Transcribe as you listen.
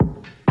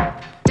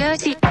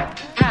Dirty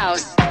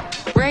House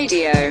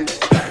Radio.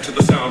 Back to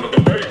the sound of the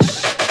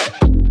bass.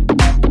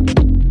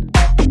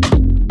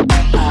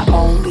 I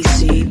only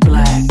see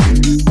black.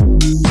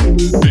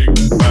 Big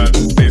bad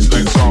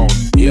baseline sound.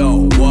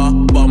 Yo,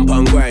 what? Bump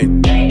and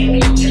grind.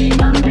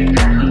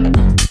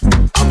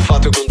 I'm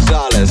Fato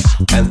Gonzalez,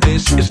 and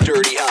this is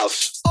Dirty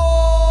House.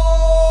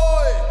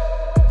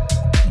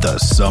 The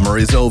summer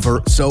is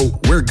over, so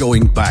we're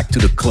going back to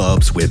the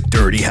clubs with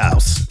Dirty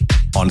House.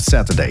 On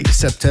Saturday,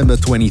 September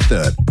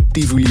 23rd,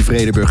 Tivoli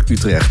Vredenburg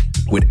Utrecht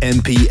with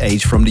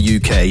NPH from the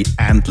UK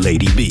and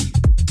Lady B.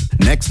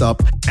 Next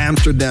up,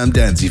 Amsterdam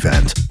Dance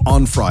Event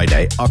on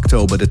Friday,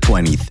 October the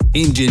 20th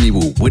in Ginny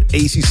Woo with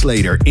AC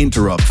Slater,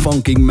 Interrupt,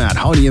 Funking Matt,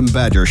 Honey and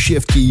Badger,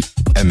 Shift Key,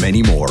 and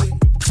many more.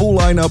 Full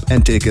lineup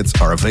and tickets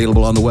are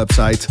available on the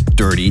website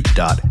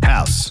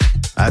dirty.house.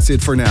 That's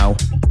it for now.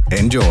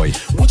 Enjoy.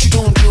 What you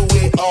gonna do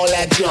with all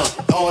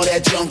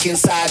that junk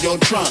inside your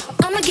trunk?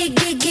 I'ma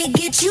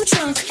get you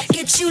drunk,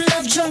 get you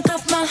love drunk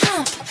off my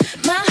hump,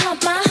 my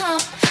hump, my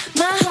hump,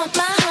 my hump,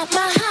 my hump,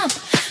 my hump,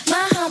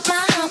 my hump,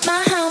 my hump,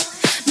 my hump,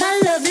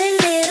 my lovely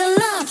little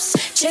lumps.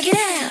 Check it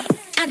out.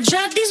 I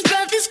drive these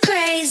brothers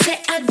crazy.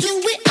 I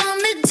do it on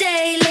the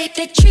daily.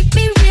 They treat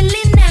me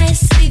really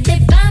nicely. They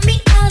buy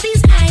me all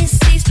these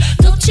ices,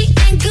 Dolce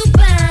and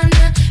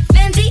Gabbana,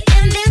 Fendi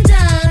and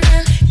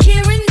Bandana.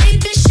 Karen, they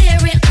been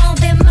sharing all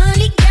their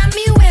money, got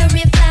me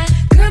wearing fly.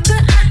 Girl,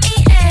 but I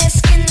ain't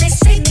asking. They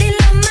say they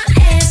love my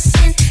ass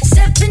and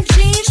 7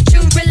 jeans,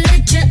 true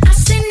religion. I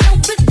say no,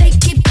 but they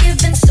keep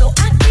giving, so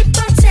I keep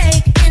on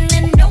taking.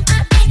 And no,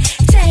 I ain't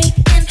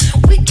taking.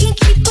 We can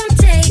keep on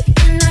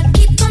dating. I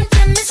keep on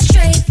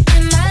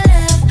demonstrating my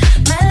love,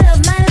 my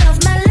love, my love,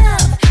 my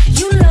love.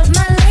 You love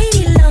my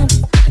lady lump,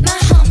 my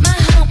hump, my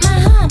hump, my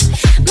hump,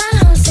 my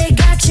hump. Say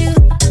got you.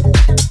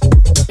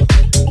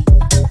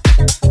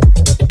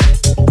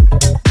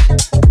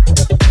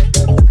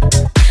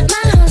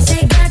 My hump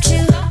say got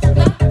you. My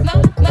hump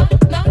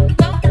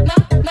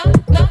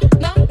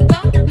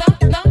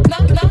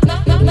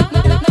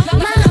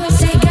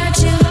say got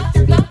you.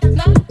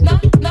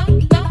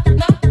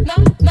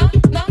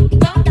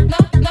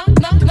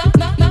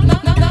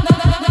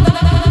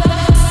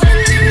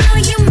 Spending all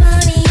your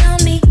money on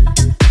me.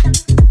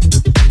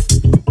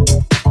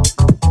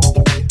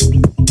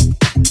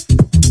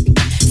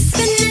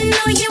 Spending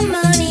all your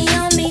money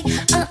on me,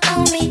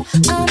 on me,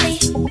 on me.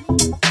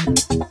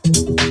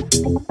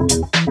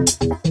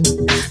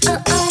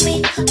 On me,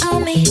 on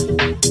me.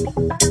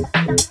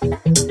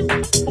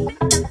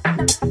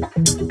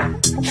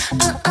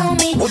 On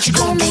me. What you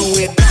gonna do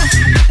with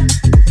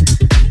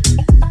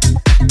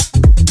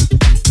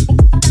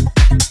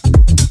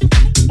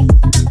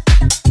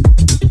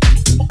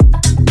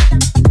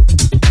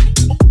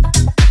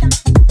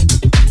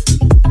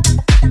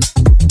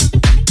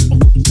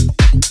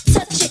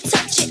Touch it,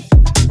 touch it.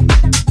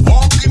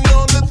 Walking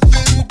on a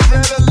thin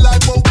thread of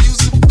life, won't you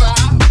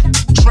survive?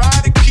 Try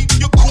to keep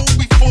your cool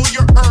before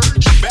your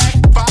urge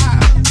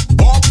backfires.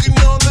 Walking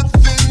on a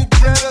thin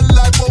thread of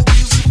life, won't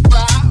you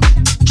survive?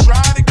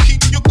 Try to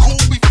keep your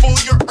cool before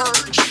your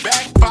urge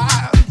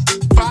backfires.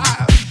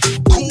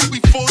 Cool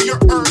before your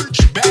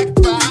urge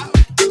backfires.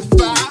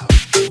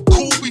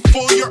 Cool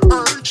before your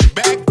urge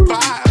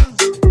backfires.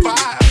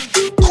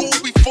 Cool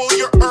before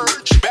your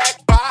urge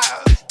backfires.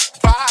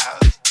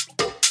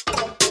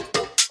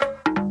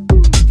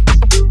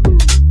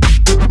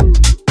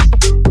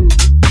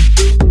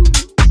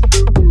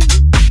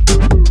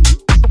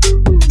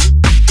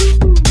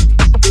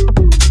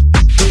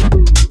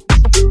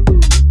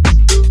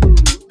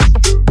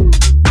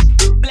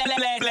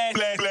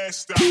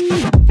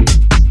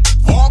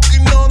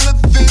 Walking on a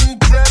thin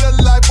thread of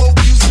life, won't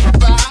you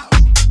survive?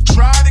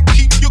 Try to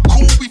keep your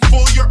cool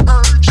before your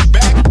urge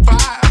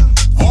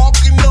backfires.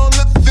 Walking on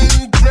a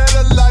thin thread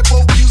of life,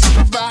 won't you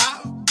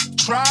survive?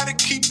 Try to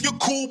keep your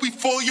cool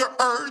before your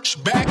urge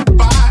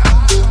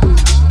backfires.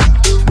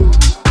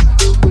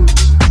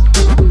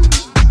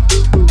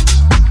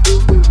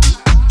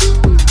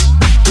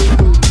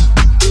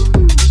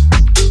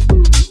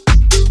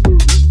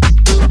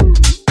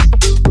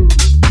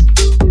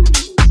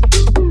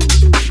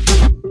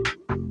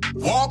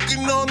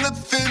 Walking on a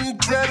thin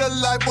thread of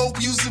life,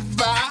 hope you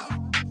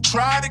survive.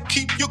 Try to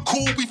keep your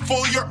cool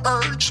before your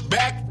urge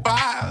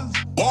backfires.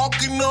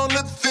 Walking on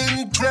a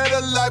thin thread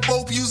of life,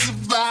 hope you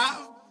survive.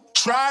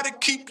 Try to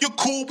keep your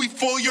cool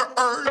before your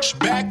urge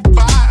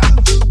backfires.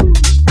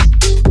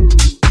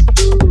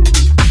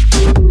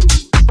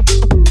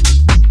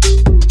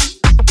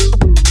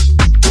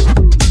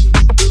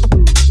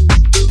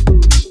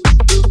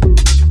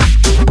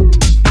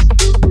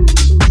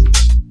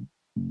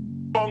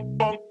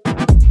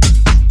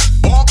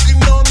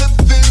 Walking on a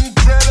thin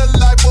thread of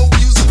life, hope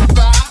you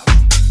survive.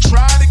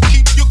 Try to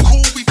keep your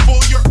cool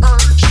before your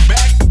urge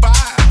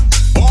backfires.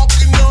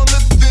 Walking on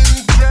a thin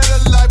thread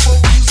of life,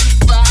 hope you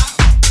survive.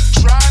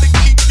 Try to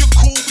keep your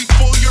cool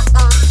before your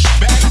urge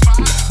backfires.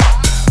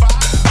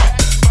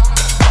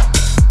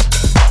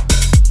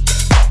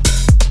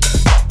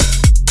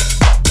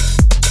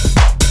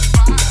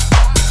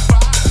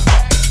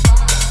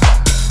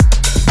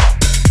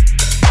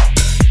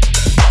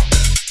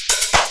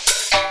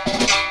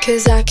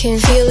 cause I can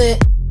feel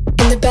it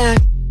in the back,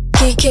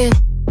 geeking,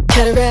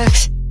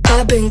 cataracts.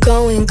 I've been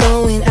going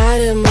out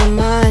of my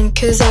mind,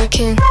 cause I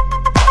can feel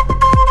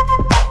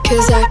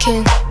it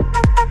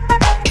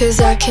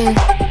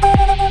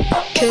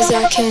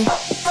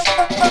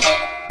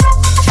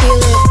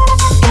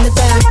in the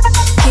back,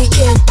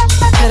 geeking,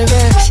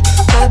 cataracts.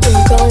 I've been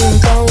going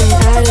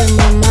out of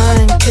my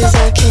mind, cause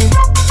I can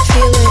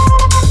feel it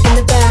in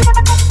the back,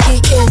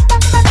 geeking,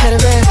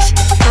 cataracts.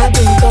 I've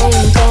been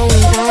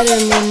going out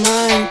of my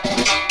mind,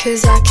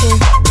 cause I can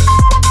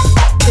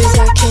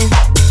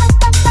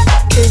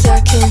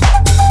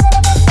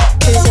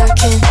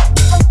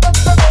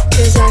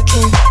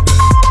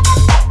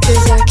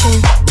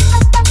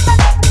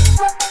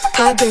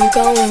I've been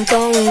going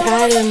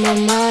out of my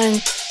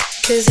mind,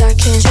 cause I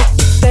can check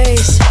the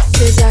bass,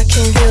 cause I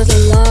can feel the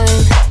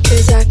line,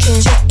 cause I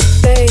can check the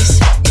bass,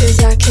 cause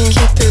I can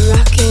keep it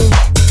rocking.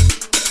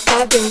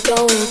 I've been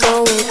going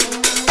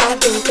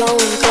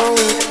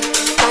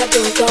I've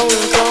been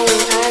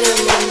going out of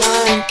my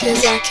mind,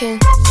 cause I can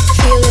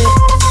feel it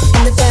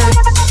in the back,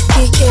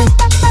 geeking,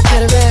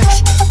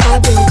 cataracts.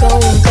 I've been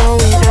going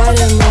out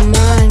of my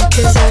mind,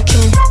 cause I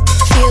can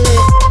feel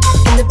it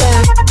in the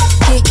back,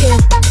 geeking,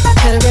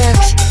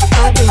 cataracts.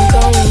 I've been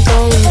going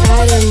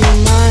out of my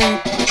mind.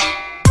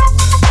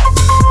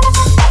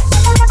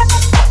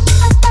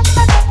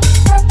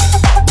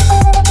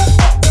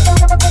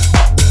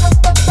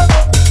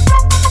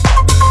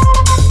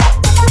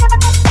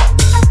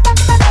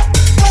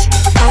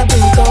 I've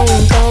been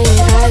going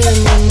out of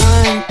my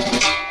mind.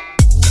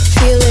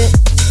 Feel it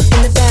in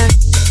the back,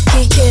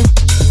 geeking,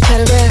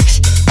 cataracts.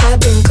 I've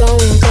been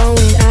going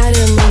out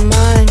of my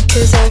mind,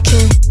 cause I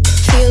can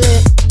feel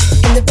it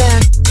in the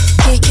back,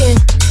 geeking,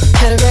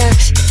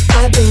 cataracts.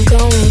 I've been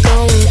going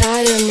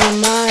out of my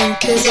mind,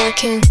 cause I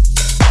can.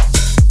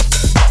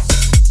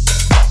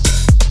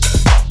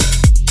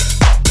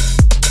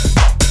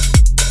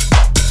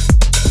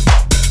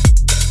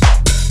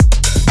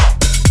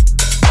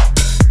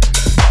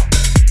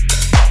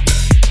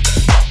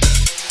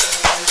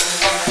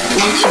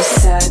 What you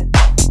said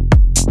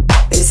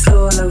is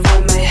all over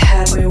my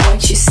head. Wait,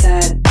 what you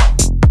said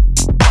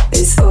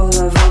is all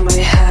over my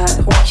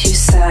head. What you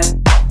said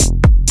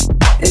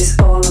is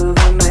all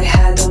over my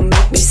head. Don't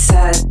make me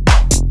sad.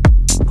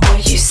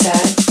 What you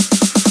said,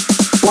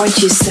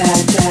 what you said,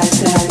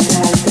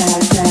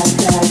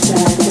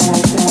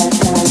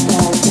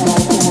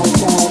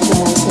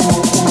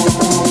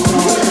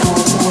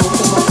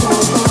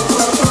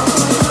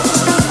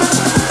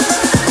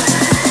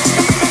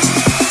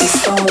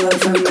 it's all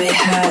over my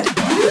head.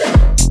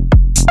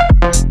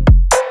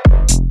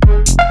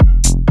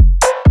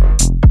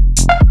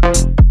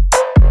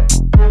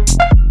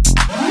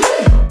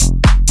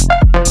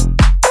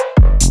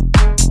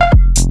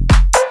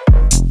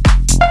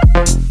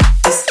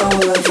 It's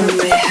all over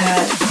my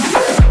head.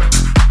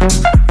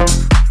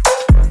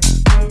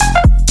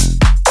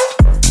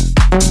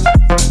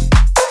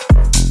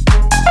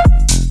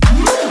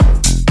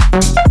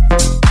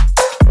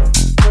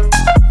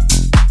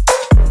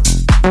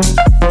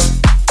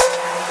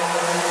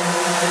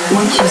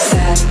 What you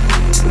said.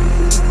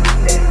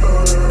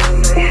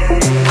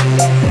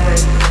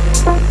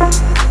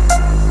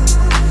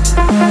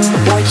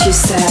 What you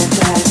said.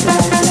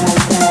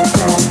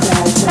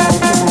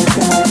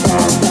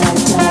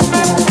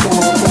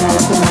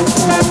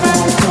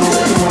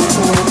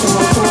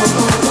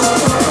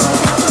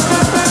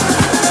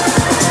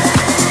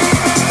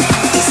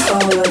 It's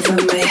all over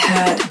my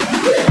head.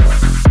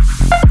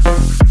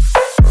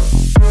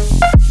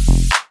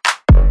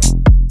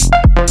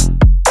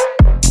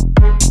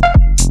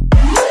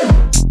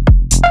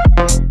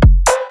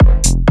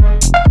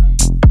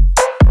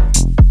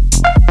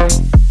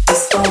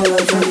 It's all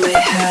over my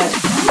head.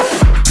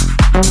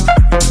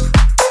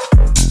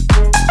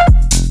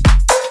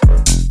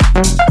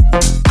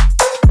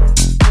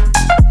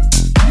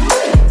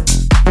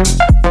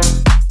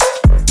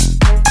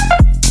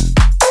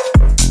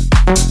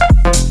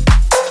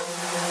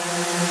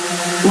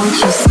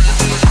 What you said.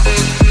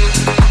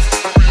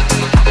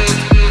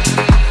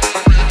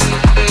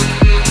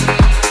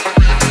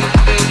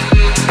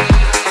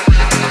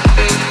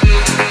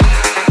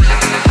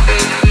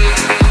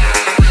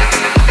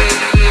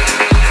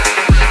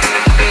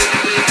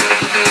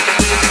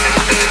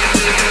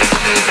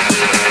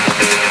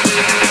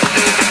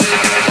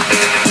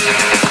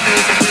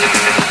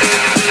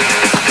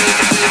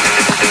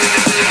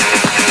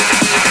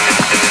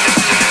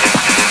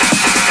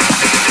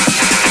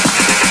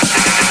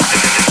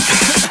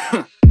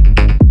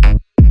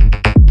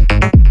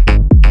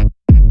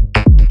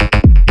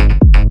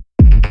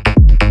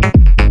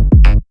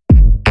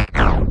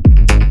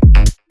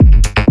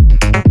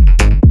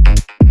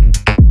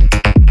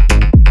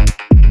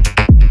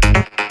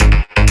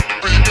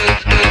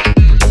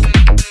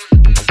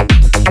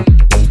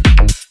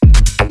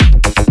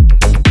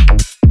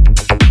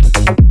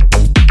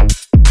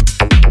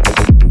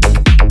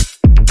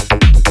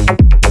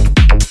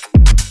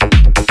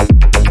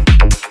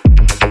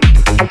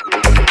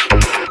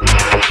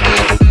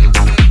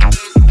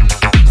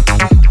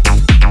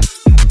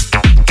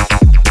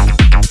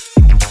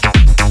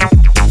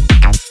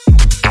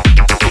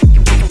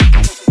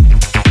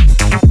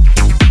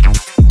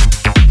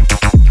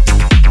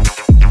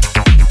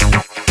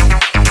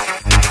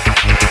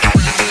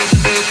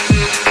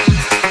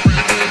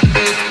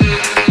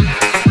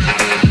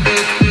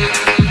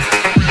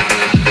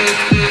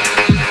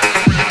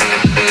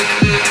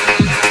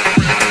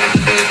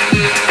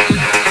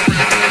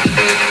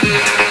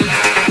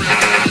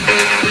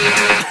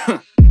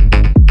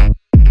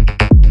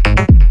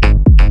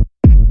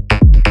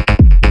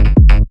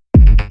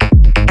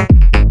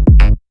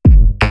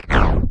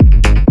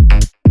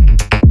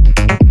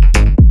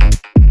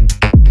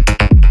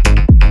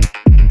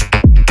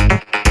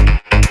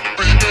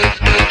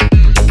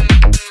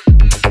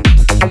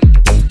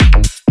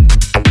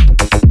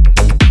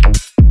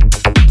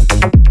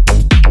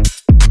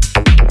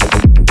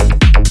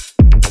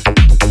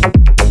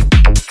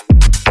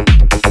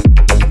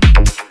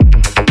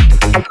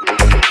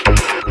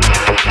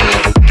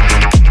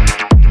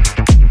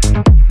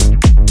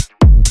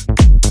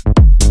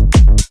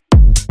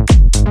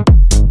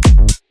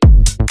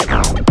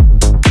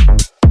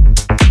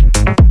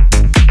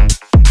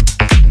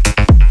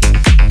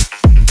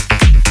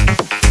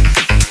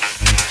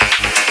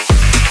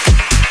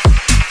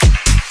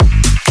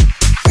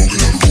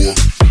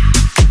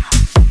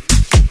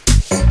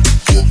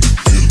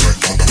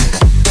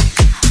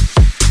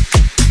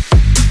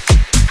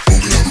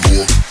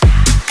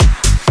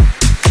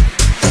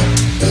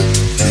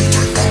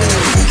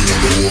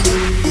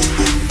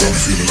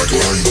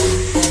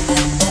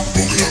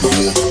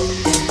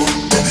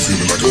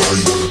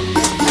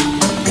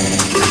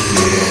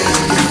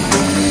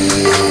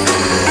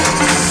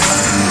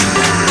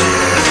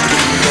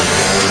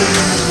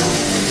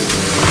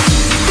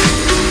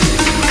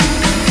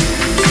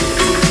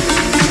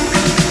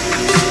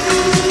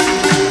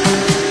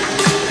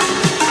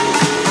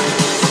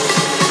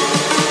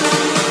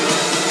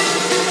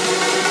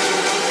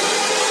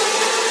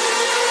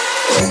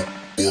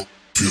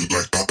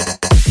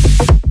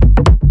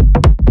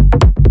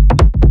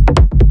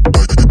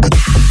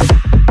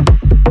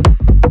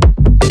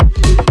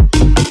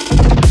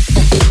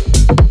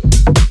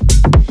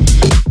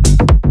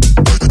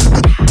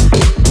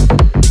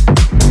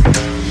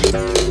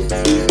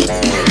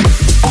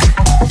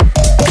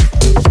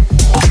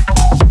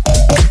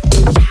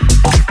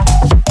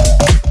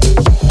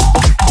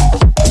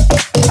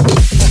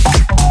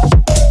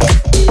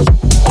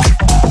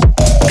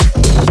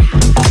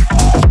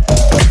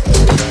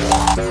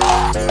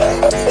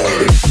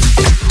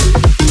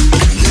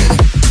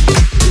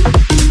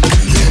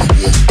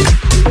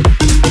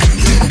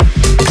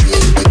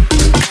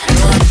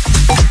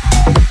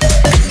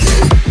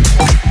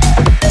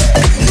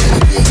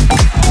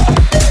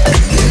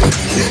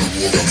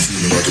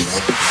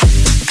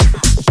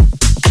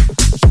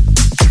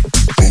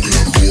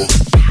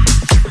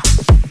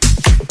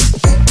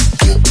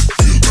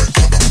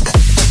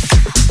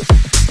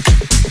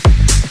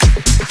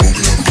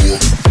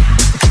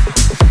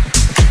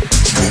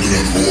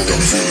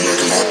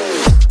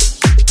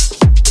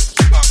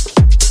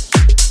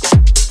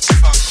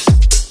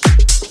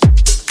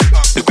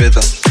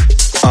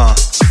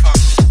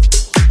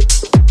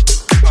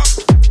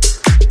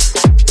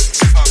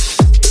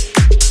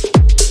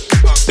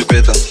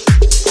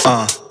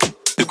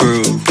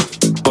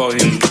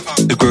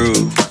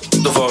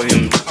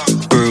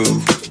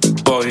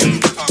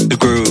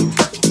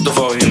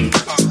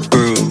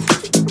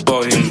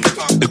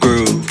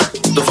 groove,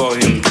 the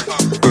volume,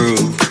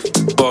 groove,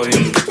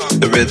 volume,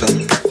 the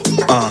rhythm,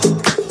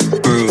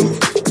 groove,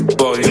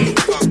 volume,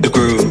 the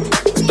groove,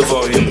 the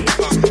volume,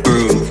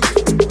 groove,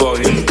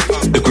 volume,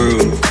 the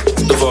groove,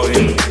 the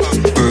volume,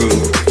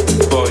 groove,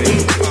 volume,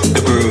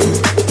 the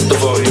groove, the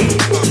volume,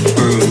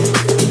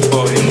 groove,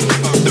 volume,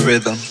 the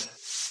rhythm,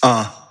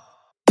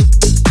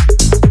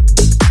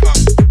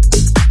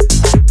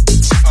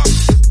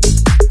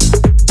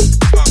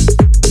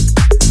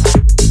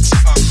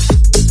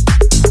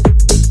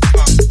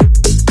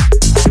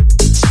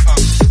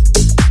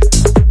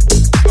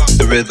 rhythm,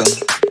 the rhythm,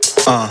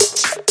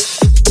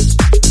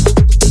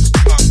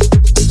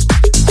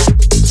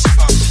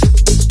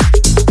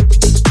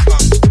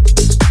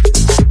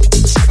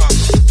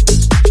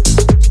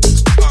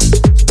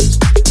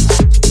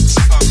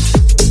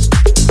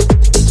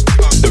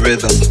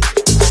 rhythm,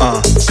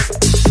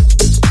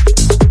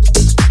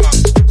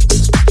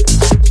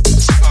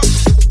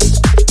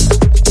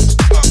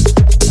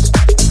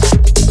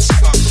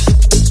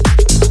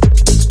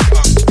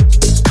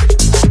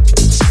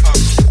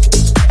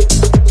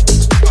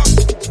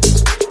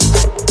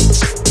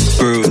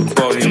 groove,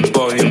 volume,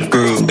 volume,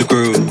 groove, the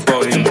groove,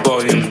 volume,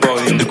 volume,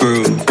 volume, the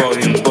groove,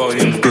 volume,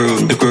 volume,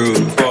 groove, the groove,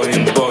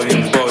 volume,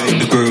 volume,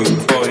 groove,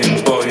 volume,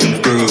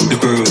 volume, groove, the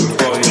groove,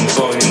 volume,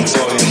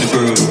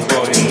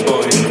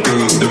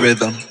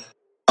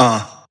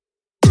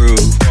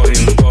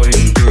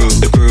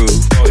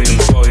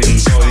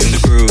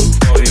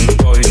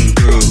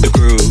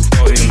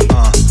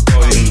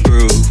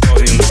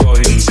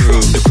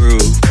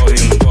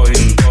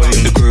 volume,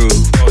 volume, the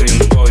groove, volume,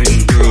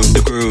 volume, groove,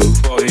 the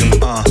groove, volume,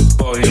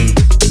 volume.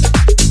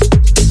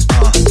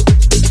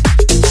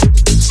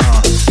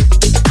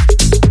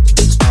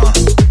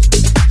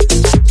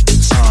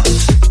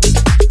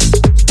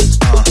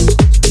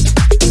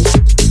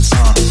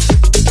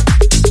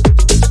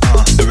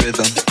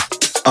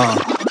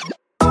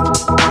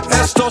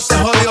 Esto se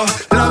jodió,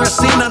 la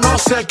vecina no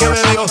sé qué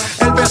bebió,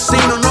 el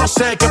vecino no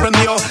sé qué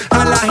prendió,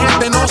 a la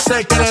gente no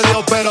sé qué le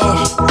dio, pero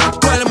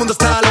todo el mundo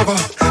está loco,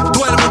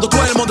 todo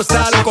el mundo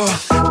está loco,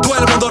 todo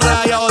el mundo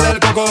rayado del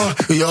coco,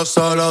 y yo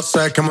solo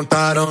sé que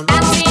montaron.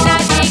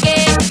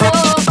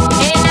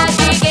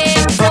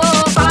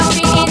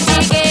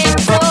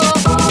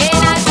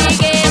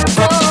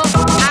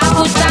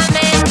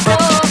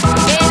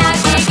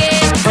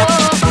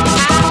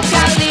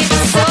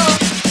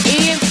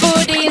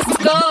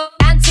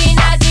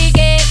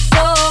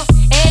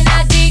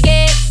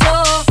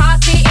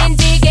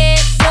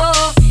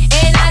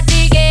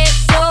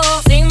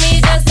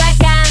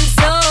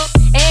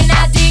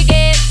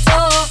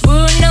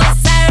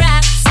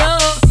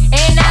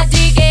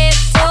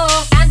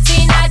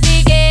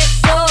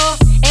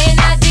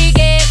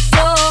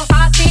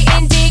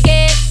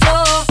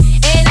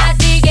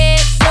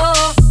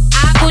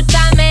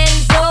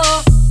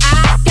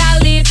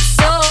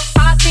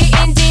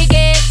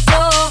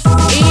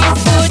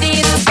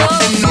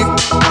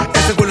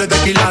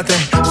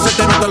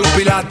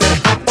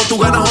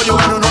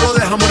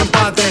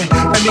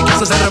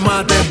 Se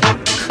remate,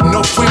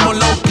 no fuimos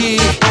low-key,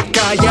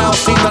 callados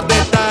sin dar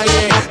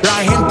detalles. La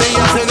gente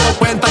ya se dio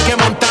cuenta que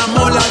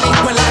montamos la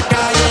disco en la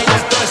calle. Y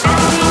esto es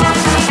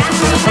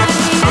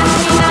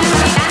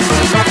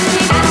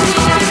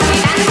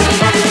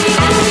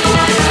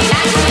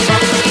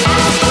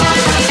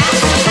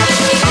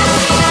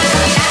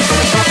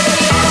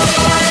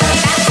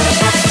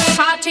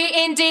Party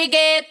in the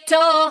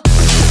ghetto.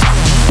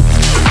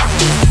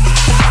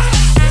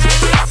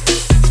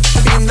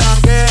 in the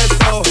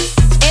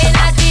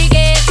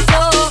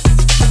ghetto.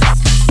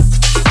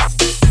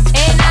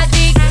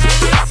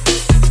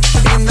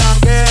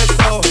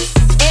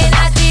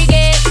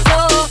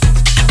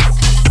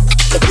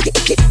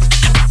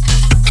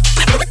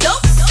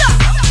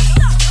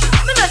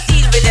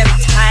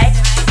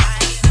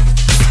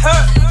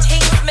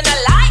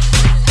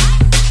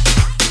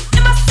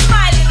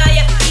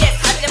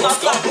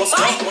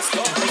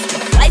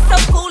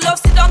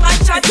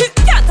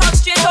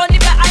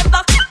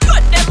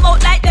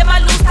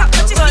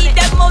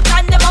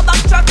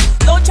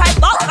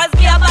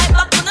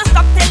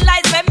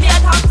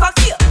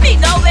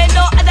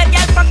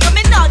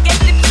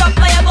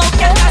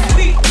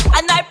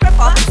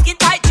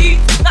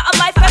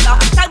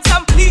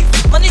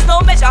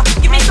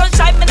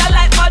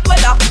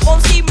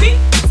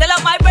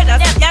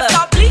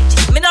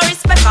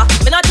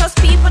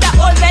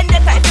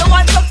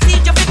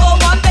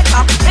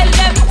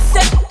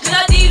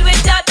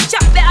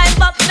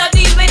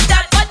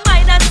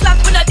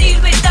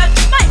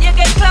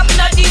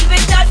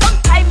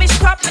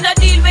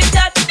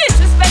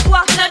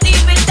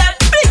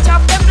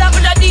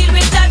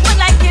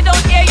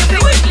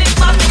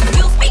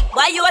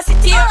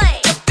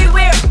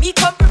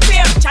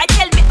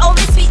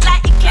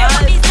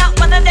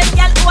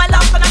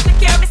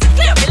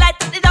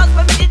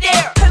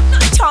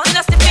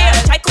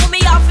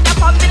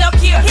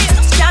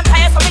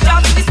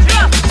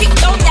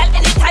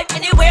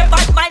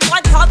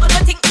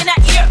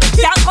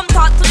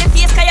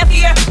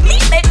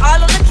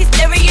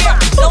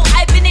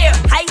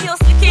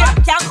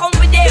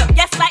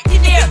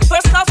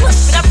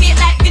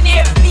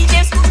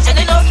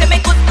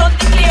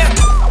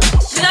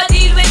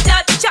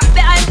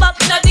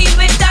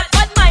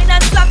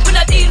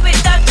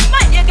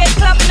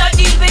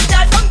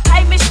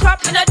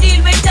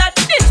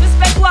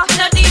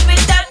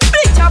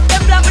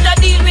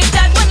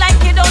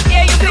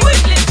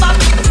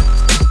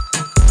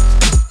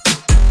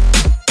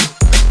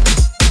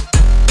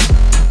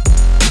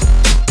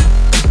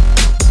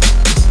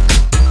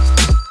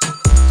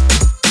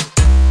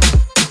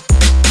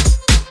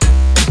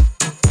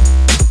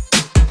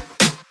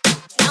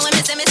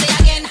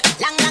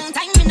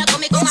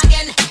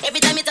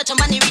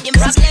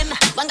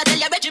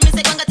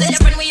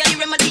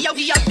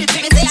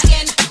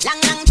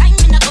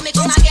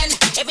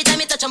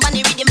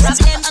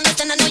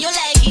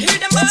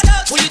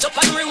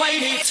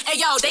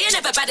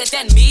 nigga better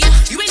than me.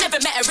 You ain't never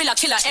met a real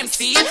killer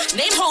MC.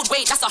 Name hold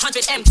weight, that's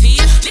 100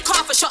 MT. Lick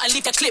half a shot and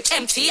leave the clip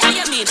empty. I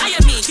am mean,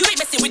 you ain't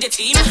messing with the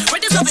team.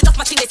 Brothers loving off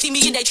my thing, they see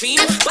me in their dream.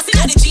 Busting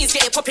out the jeans,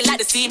 get it popping like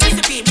the steam.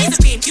 Laser beam,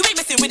 you ain't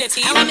messing with the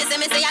team. I want me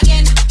say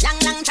again.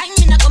 Long time,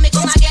 me not come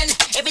again.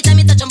 Every time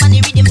you touch on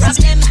money, Riddim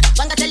problem.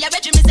 Gonna tell your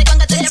bedroom, me say,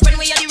 gonna tell your friend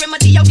where you the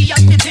remedy, we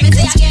up the thing. Me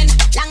say again.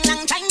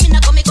 Long time, me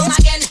not come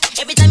again.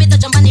 Every time you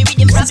touch on money,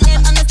 Riddim problem.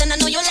 Understand, I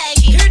know you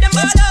like it. Hear them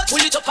bad up,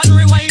 pull it up and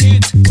rewind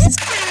it.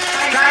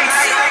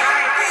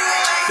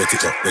 Let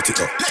it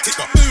go.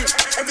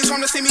 Every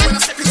time they see me when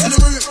I step into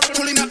the room,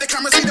 pulling out the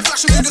camera, see the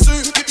flash and do the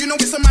zoom. You know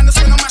it's a man that's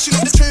when I'm mashing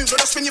up the tunes.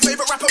 But I'll spin your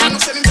favourite rapper and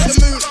I'm selling to the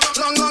moon.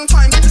 Long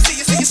time, good to see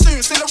you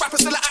soon. Still a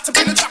rapper, still a actor,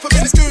 been a trapper,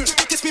 been a goon.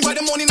 Kiss me by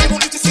the morning, they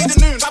won't live to see the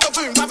noon. Baba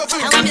boom.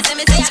 I want me say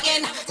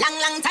again.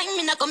 Long time,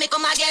 me not come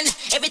again.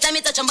 Every time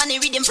you touch on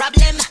money, Riddim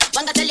problem.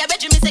 Gonna tell your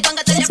bedroom, me say,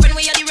 gonna tell your friend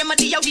where you the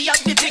remedy, we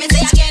up the thing. Me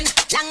say again.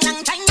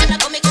 Long time, me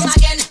not come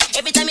again.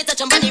 Every time you touch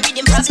on money,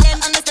 Riddim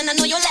problem. Understand, I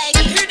know you like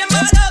it. Hear them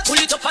bad up, pull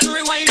it up and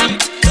rewind it.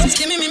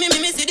 See me,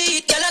 see the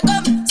hit, girl, I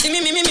come. See me,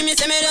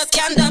 say me just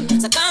calm down.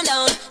 So calm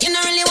down, you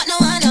don't really want no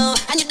one, no.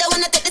 And you don't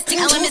wanna take this thing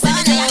away, me say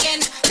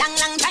again.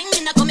 Long time,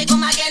 me not come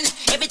again.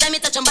 Every time you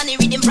touch on money,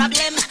 Riddim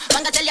problem.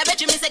 Gonna tell your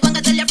bedroom, me say,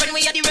 gonna tell your friend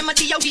where you the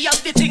remedy, we up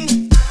the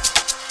thing.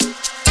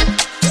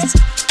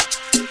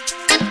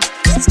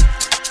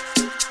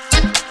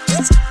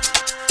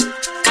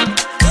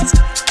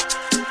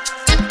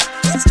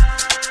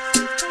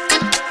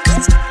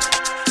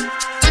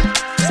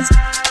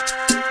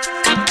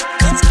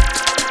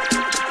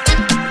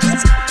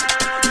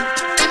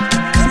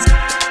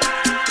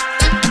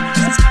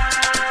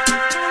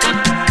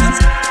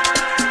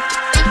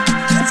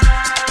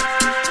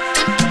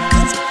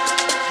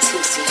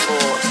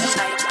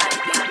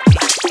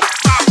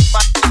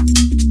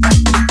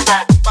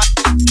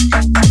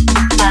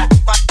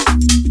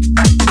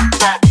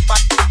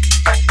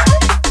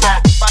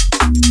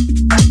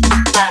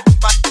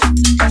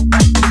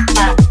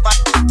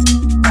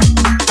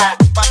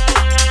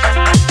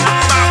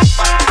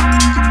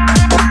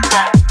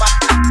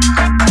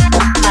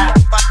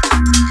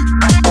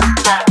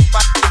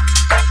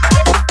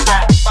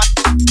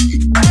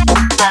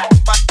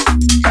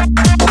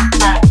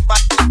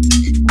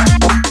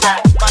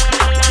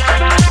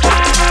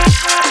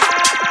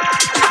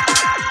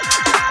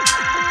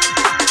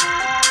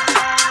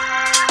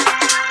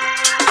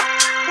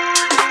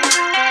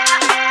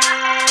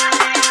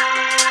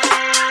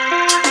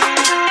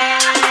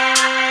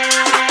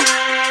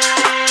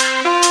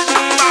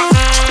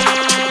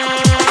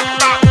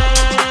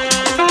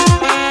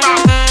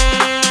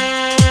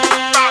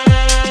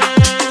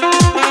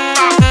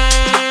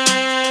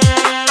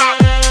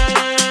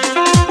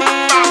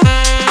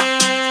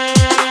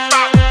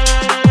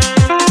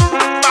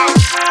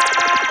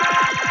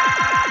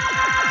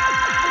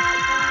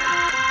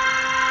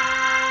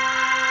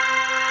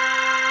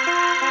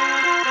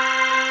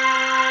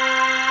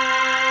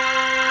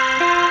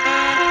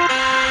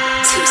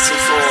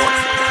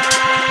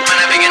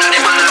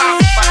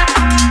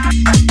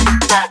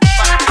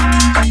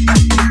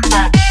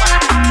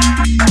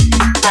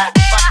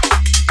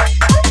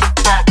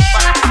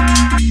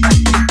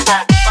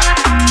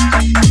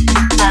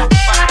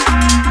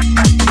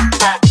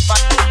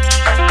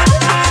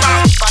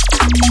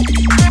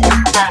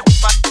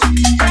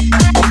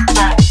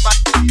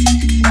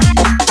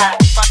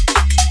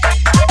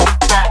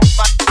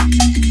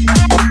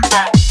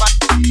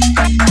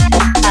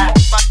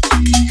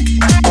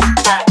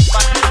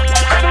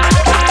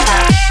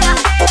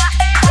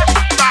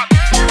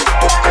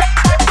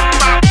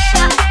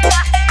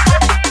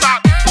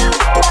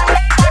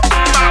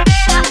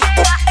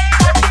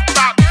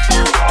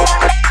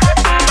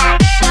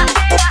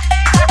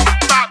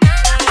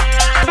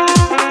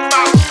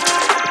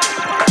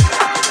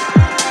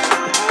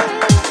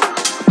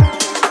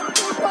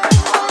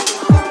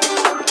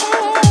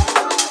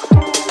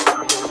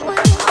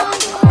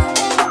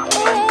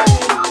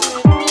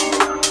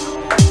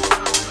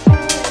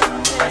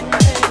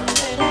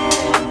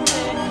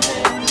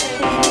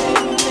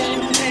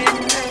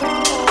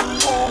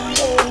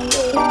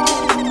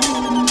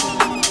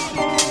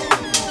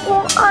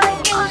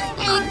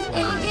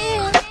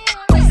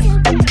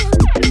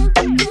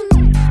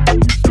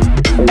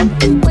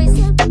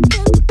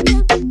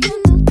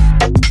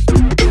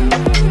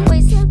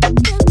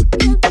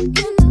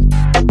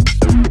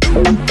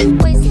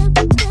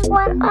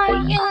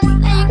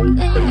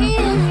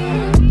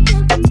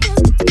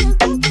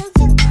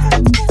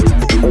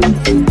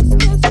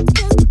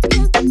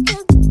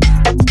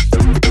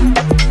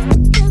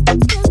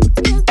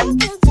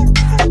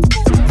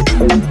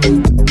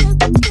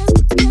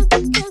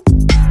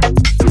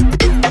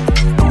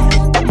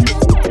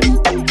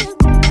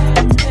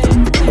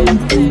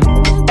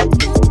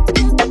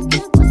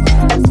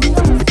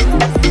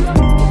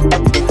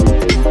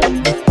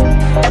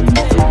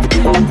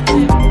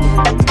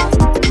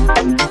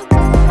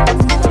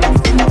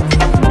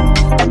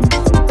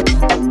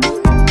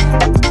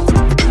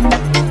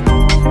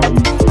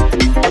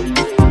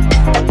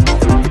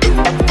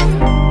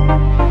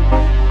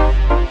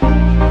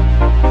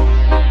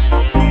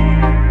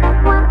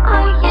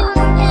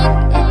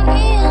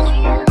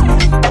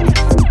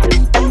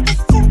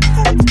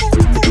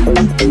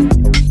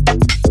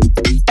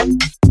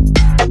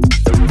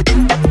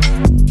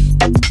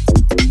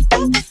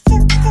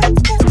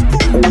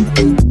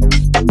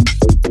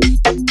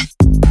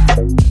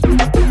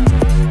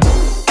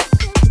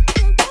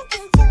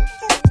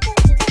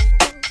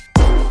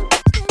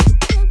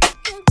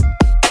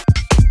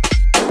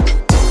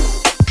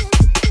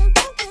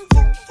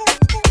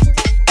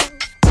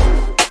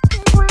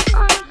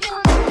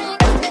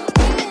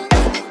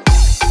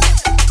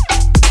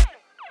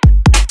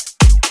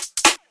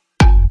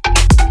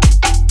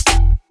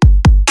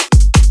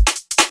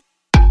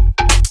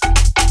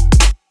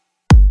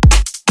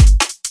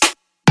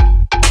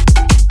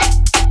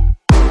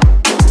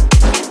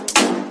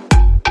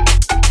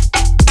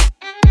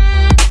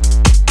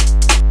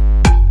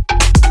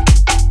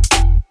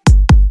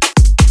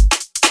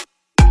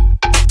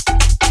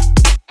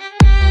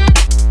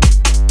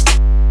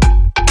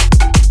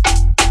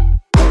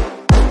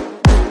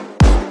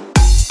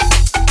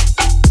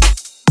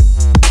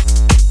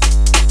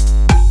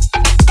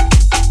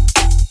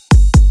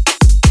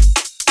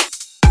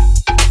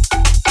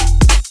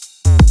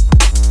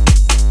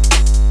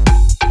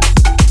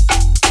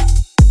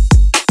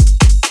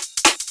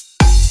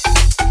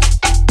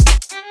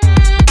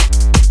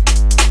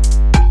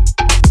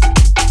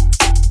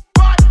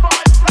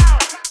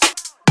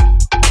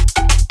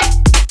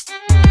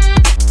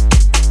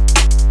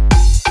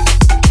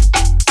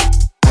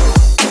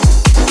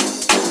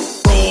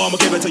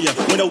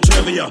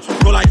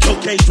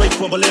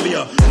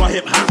 Bolivia. My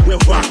hip hop will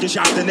rock and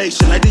shock the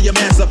nation like the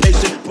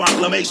Emancipation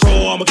Proclamation.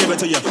 Oh, I'ma give it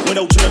to you with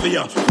no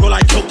trivia. Roll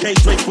like cocaine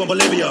straight from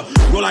Bolivia.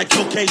 Roll like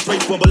cocaine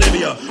straight from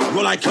Bolivia.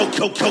 Roll like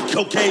cocaine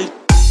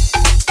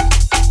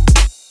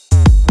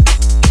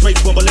straight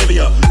from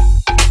Bolivia.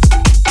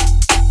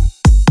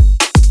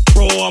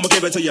 Bro, I'ma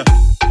give it to you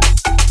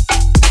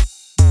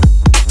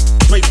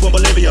straight from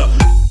Bolivia.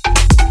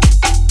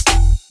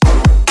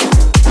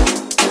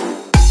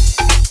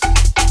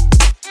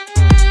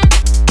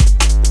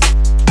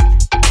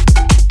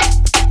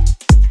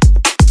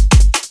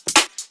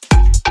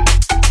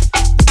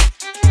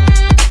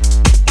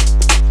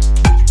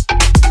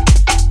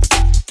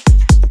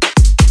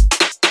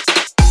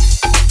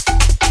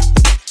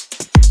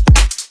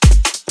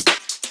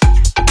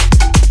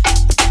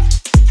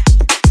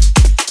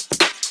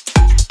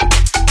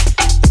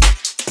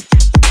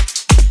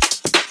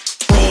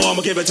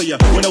 I'ma give it to you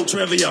with no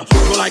trivia.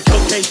 Roll like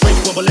cocaine straight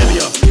from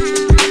Bolivia.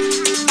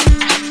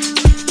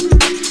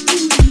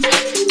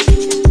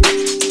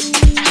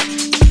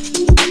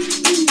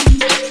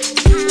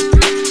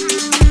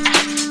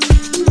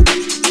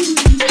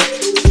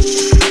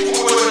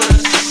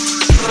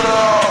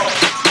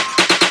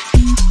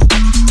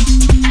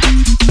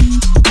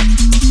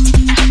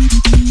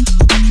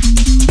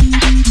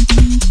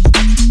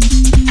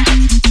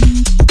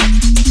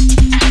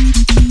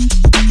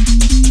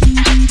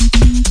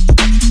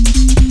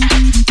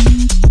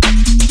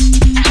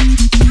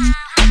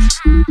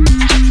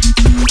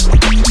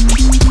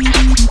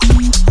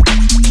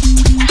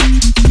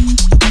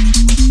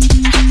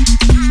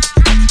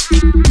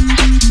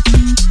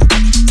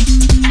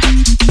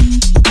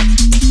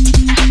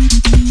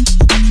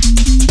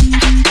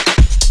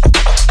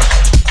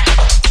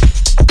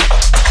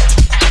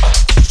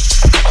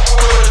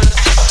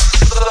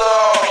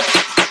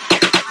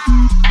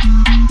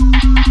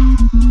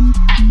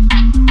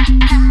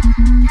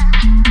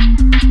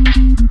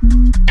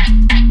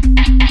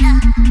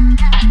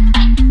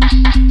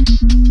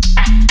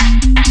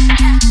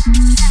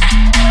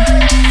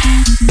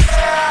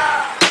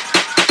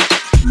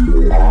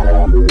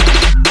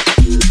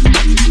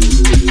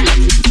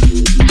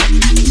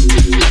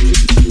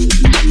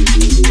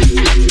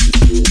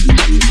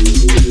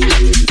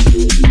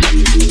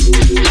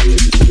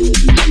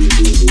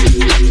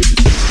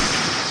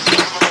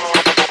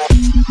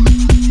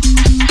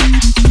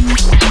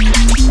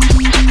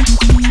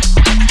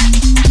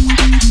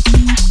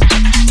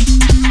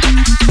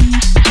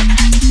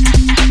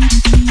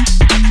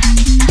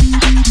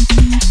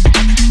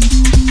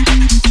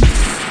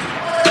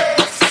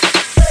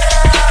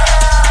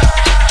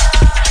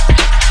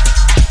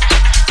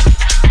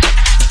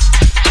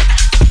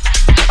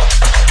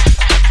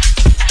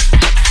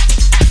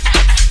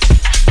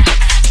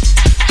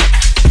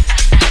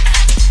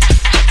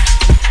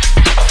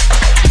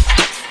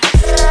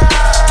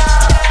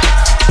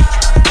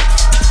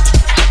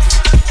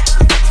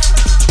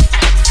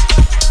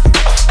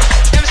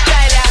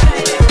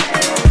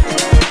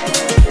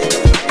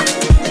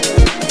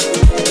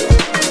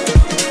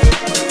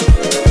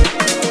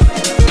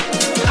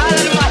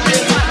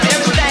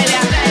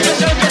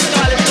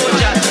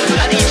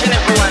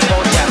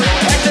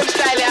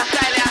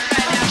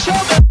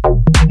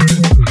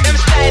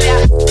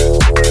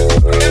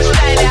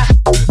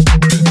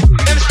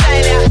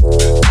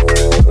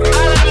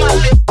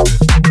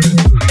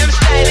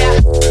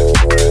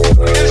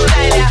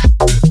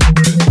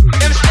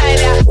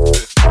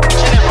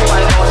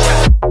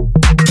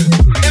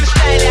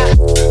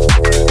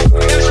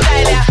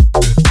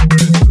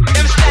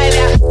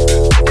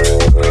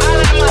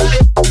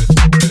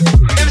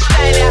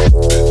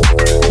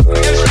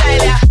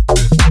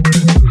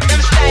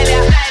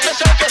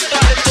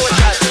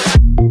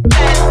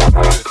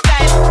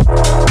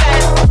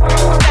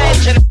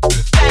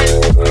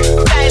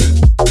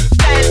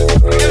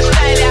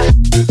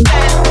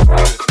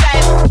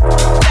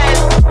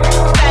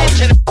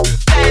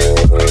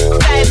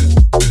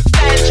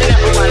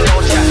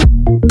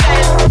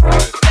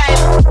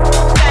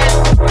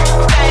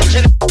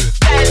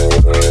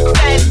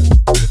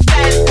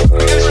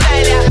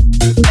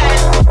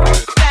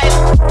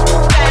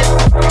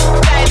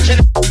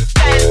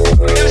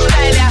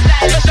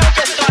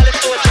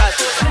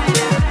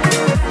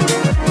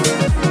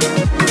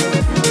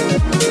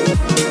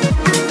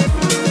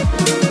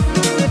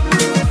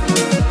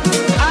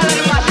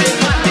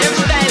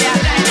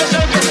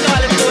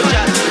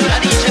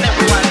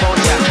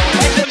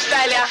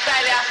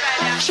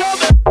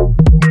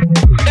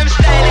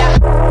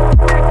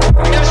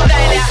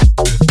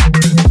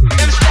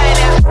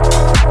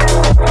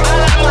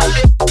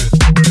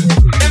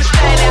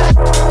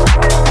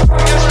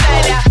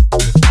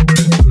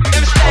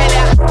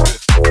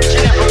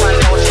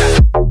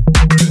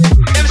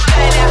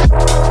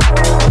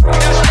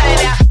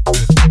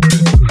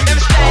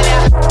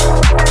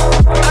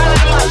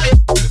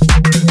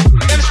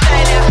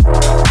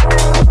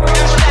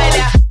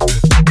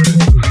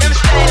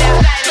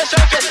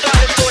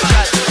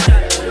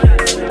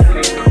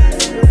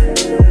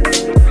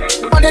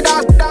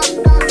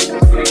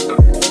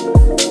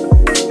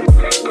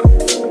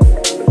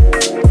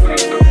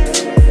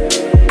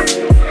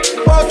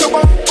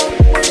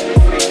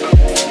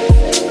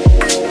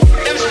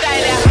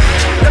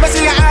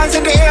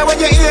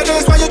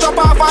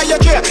 off your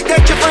chair.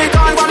 Get your freak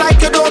on, go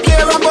like you don't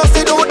care. And bust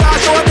it out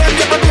and show them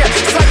you prepare.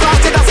 It's like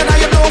plastic, that's in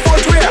your blue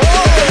foot wear.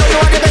 You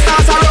are the best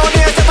dance around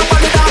here. Step up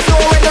on the dance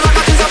floor when the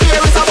rocket is up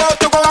here. It's about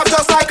to go off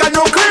just like a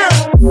nuclear.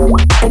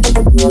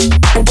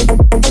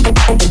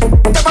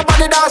 Step up on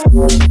the dance.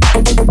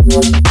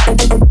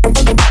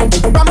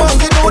 And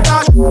bust it out and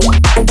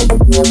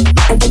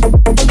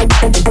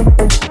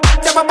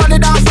step up on the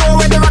dance floor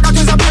when the rocket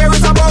is up here.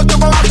 It's about to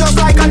go off just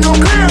like a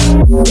nuclear.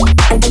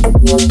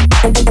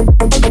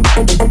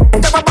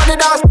 Step up on the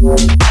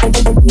dance.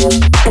 And bust it out and step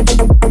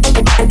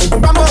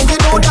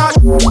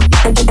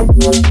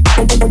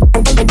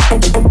up on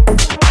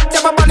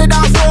the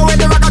dance floor when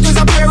the rocket is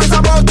up here. It's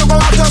about to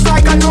go off just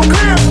like a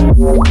nuclear.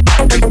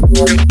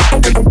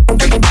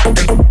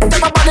 Step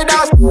up on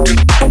the dance. And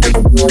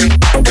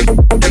bust it out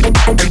and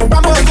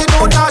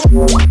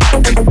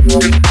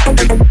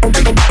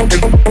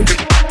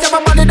step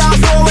up on the dance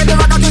floor when the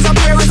rocket is up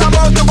here. It's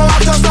about to go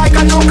off just like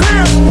a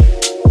nuclear.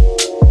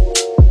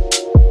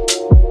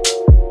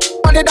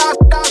 On the dance.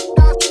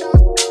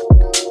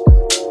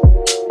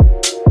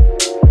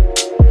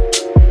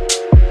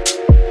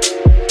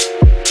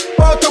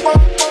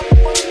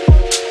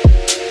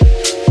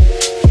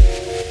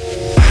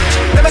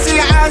 Let me see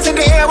your hands in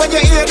the air when you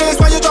hear this.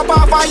 When you jump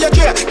off on your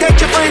chair. Get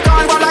your freak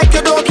on, go like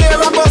you don't care.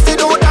 And bust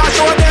it out and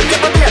show them you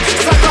prepare.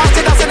 It's like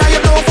plastic, that's in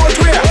your blue foot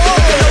wear.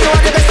 You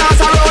are the best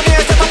dance around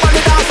here. Step up on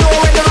the dance floor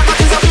when the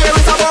rocket is up here.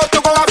 It's about to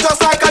go off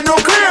just like a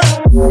nuclear.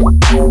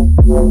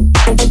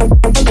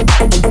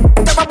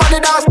 Step up on the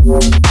dance. And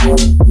bust it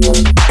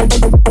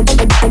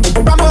out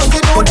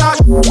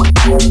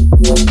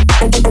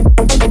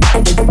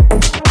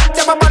and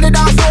step up on the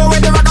dance floor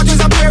when the rocket is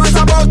up here. It's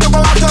about to go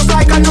off just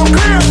like a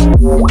nuclear.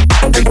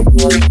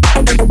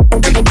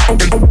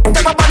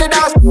 Step up on the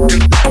dance. And bust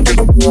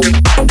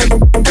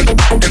it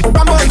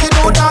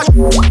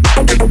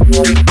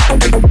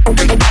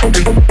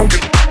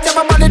out and step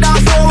up on the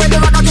dance floor when the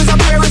rocket is up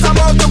here. It's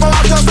about to go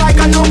off just like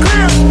a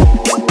nuclear.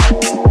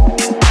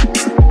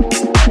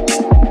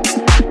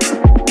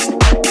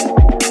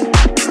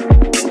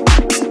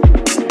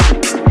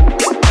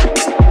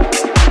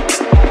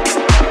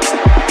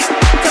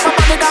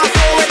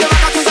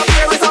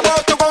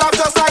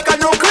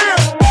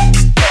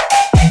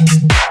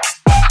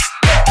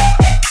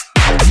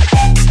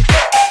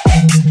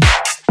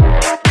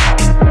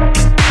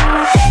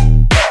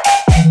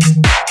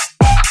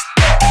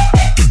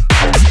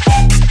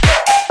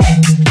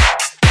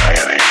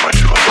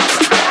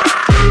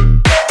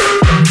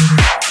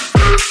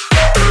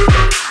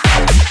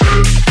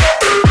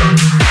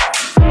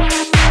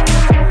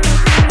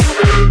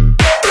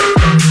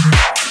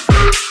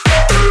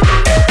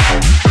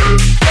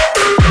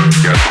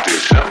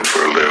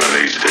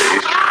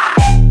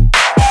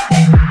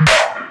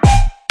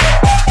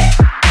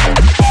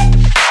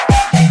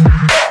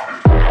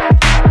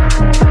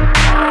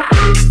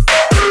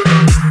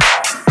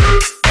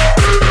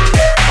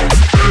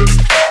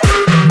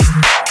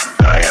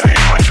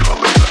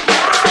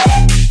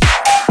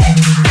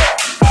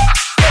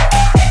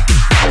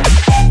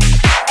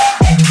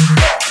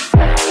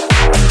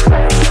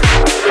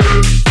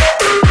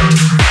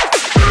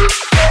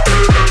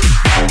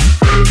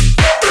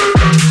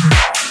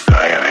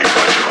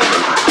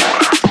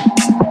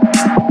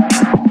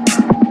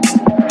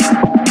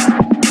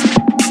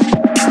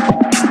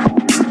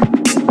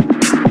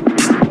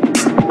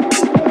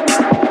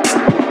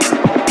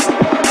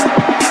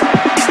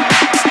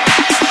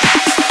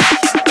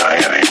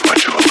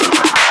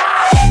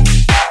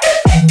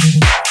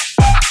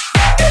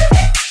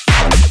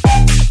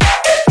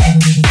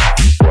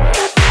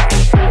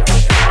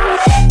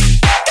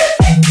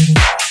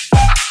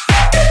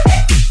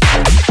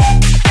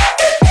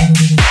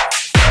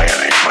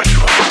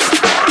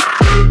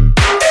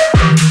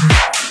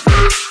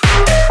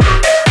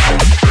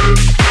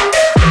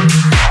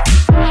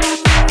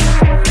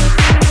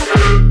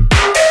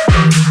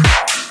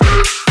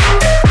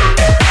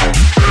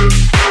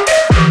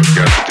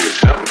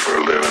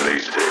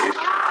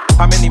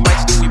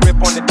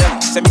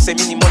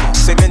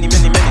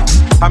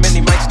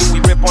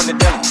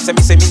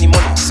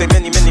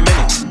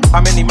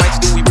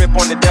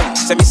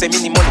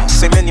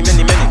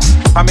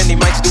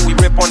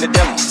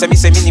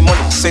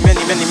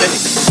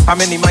 How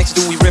many mics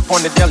do we rip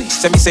on the deli?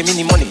 Send me say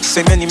many money,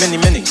 say many, many,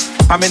 many.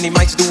 How many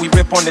mics do we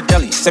rip on the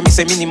deli? Send me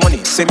say many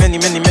money, say many,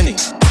 many, many.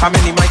 How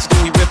many mics do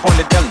we rip on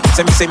the deli?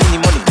 Send me say many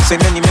money, say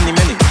many, many,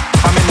 many.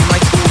 How many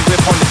mics do we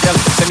rip on the deli?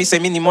 Send me say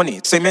many money,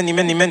 say many,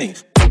 many, many.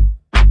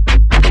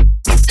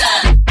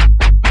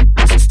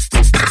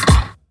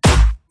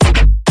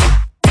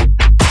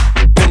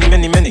 Many,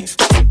 many, many.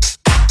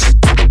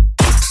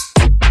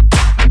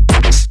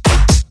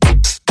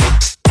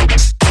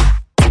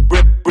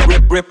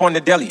 Rip on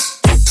the deli.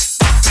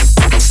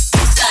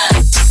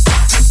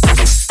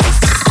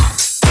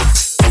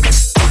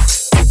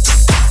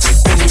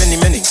 Many, many,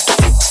 many.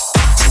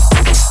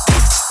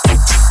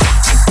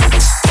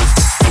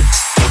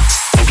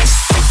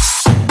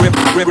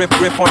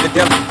 Rip on the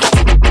deli.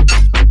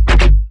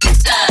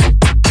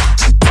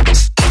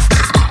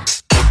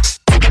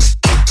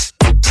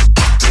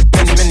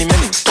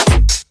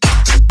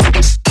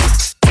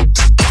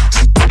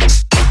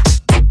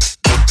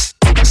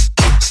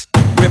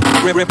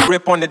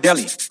 rip on the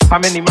deli. How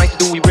many mics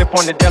do we rip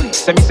on the deli?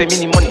 Say me, say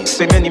many money.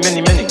 Say many,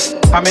 many, many.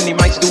 How many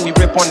mics do we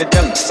rip on the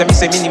deli? Say me,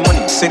 say many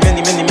money. Say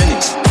many, many, many.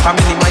 How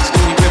many mics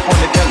do we rip on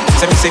the deli?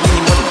 Say me, say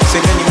many money.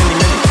 Say many, many,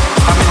 many.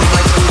 How many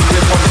mics do we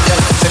rip on the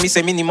deli? Say me,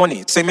 say many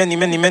money. Say many,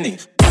 many, many.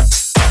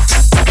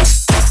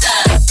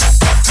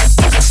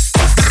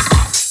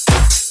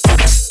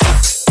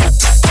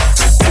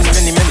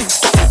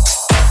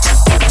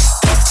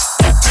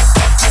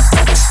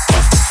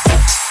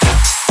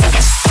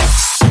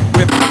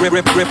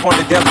 Rip on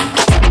the deli.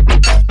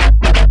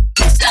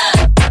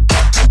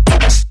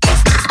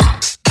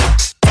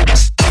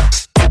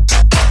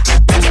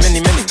 Many,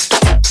 many, many.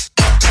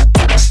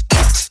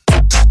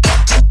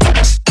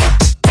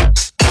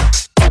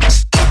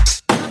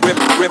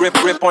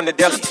 Rip on the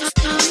deli.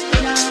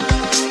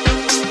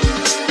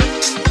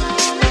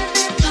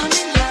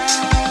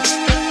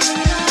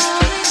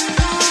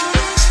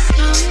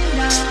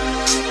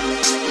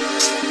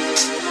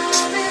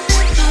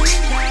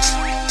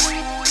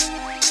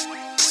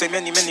 Say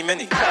many, many,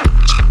 many.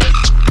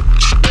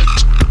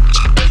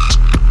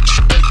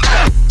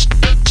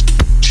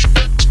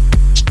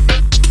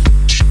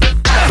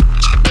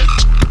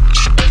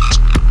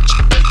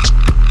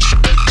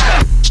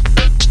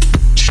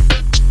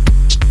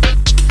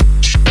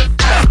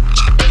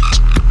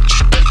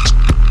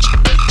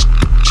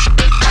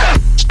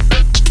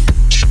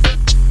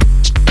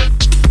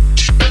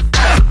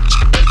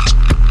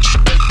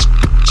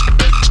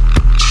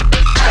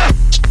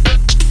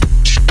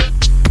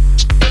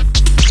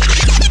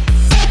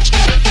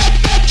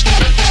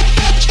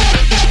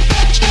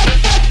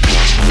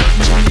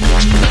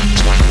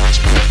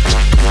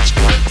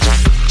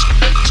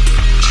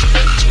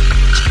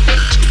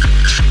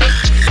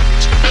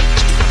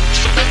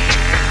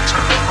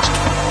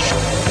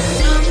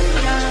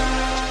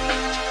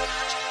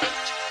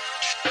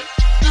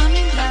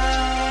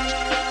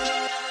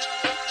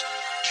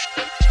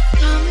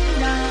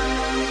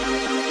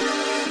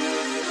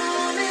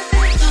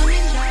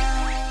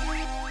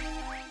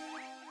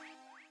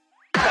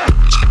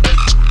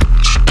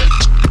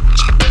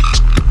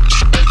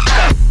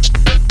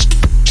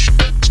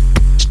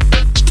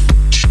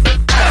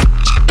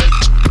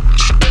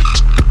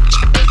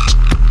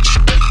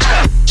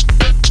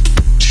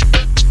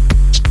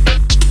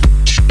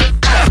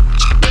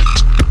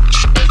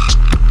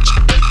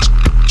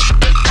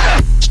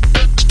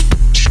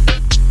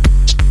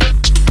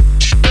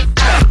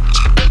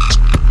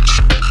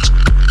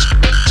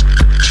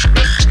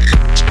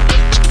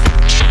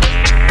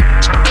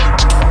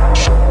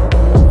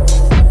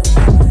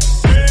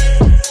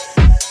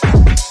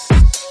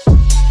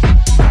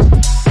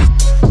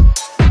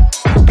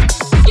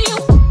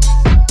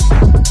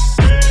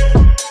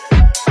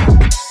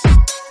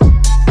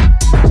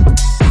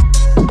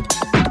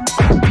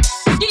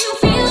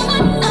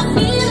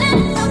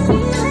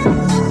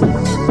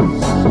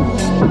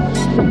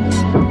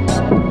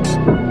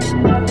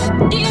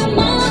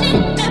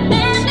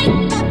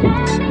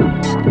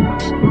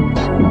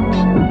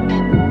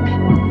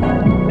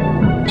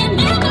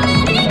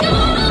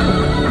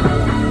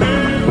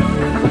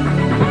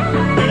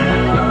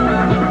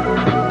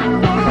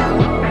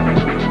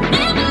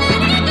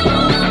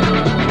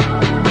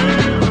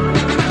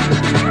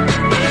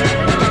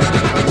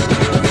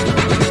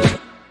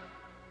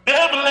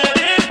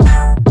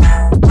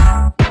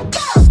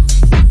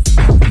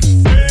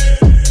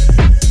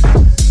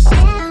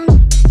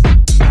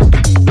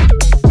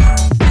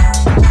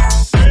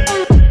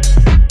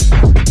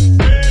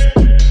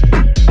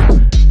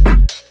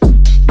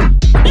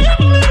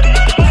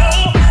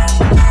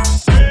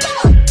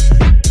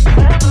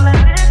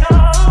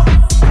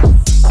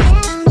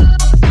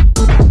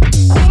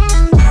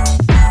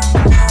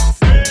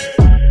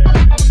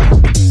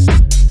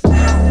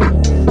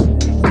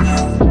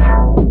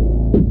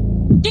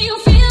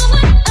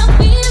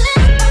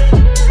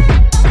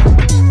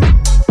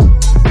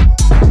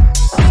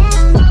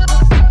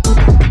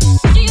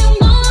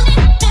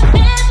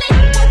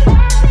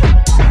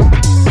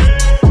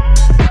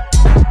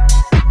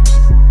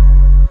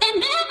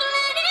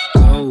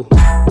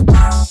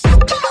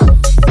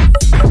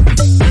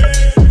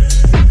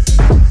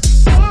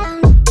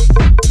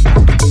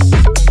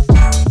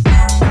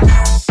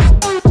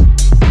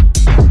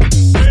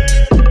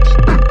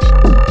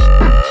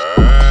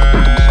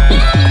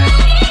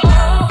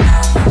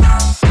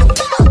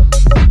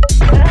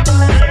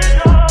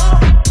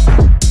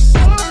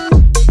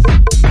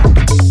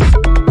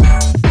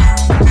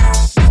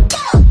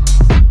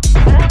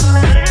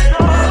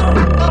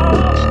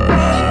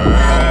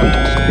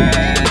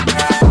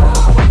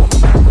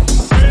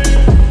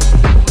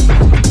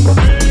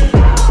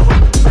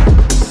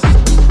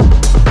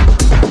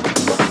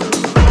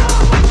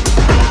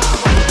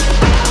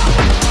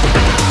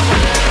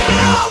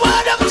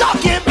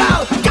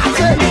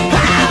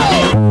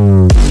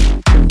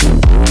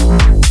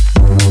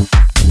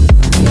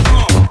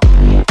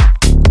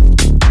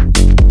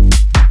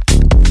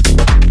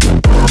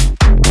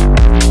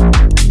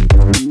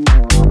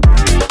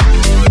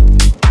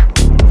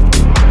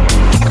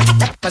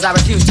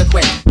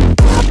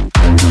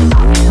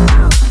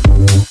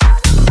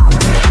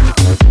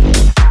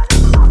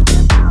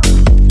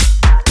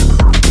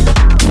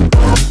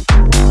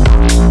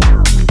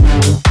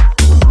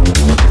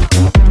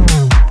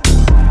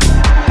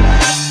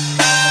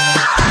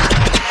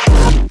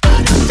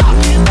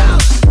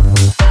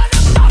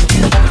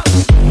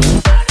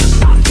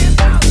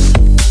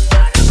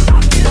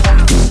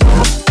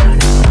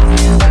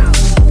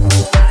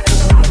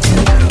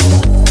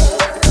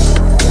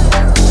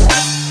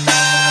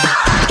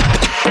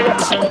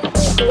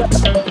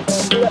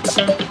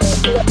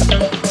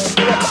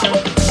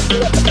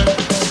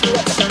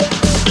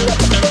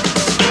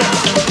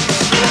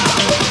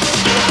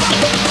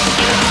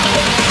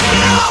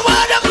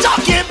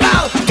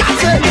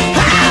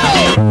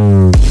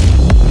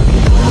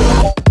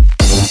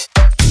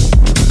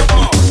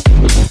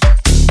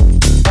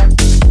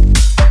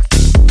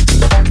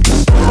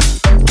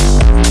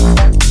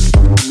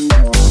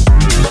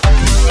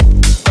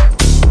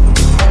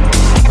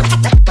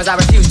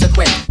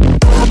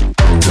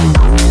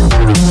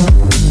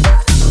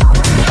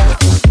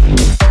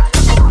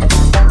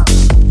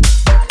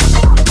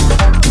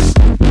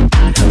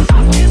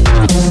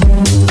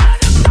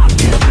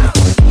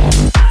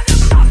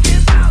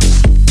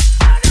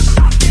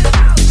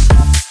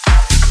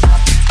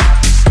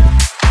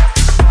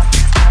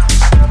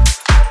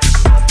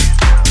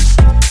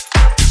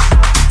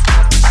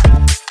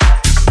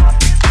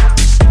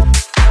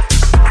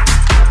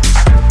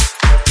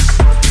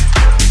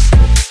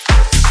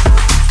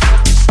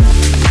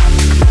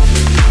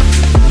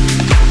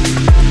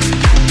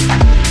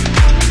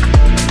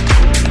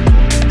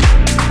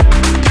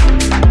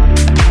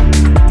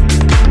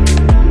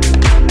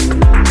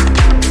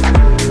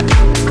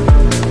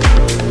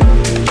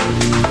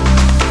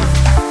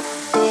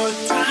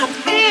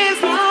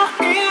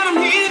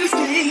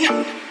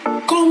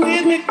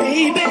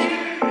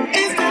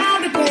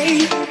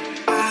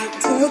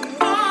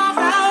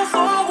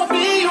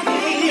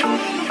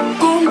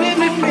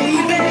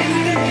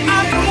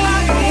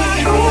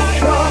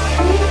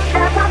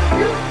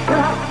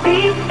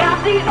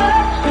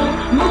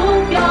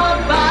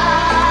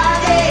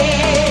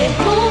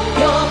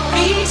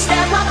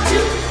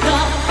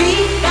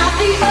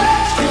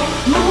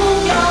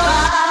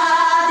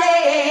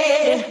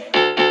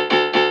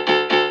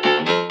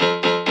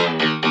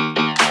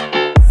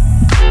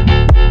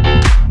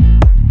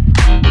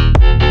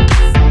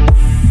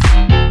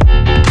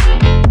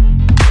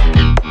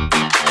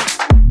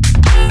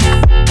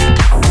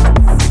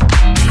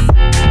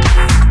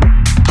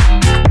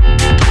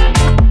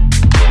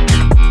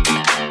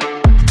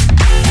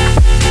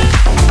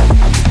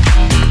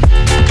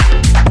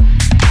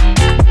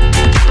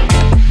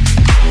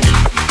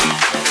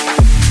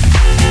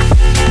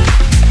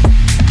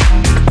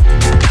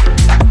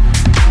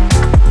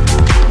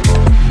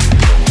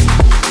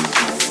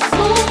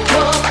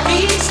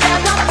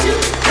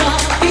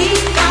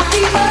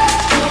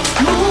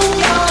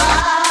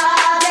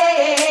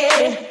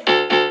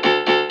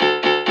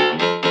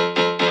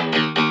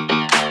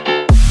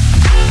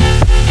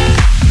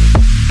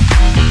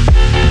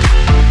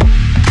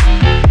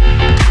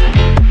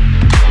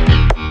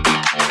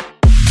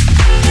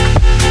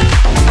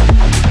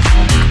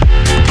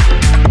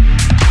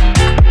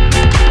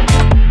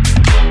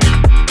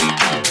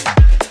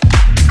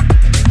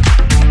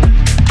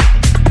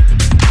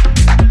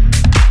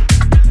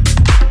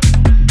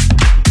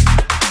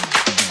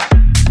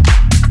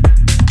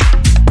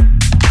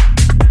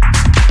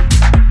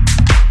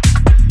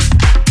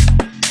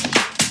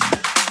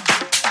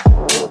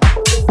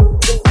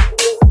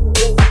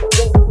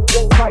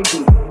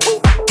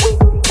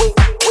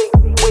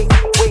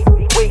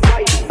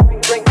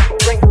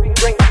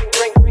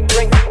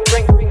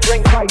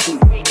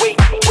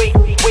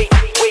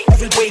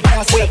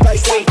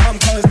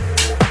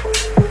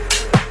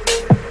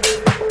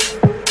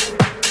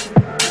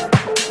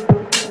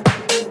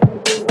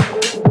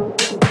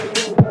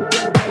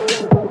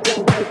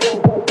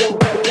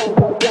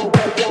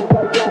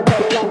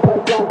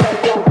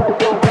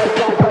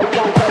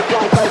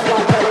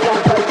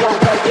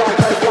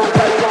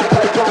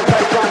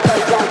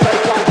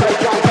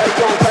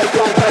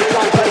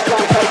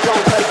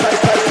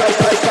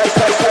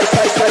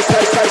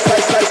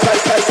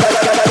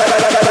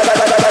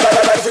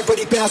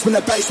 when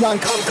the bassline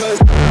come, cause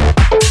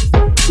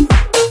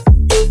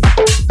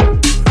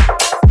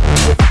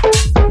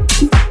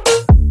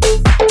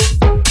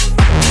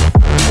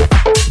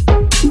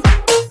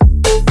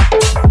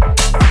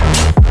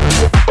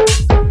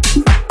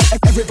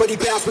everybody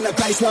bounce when the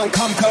bassline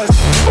come,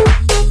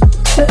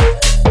 cause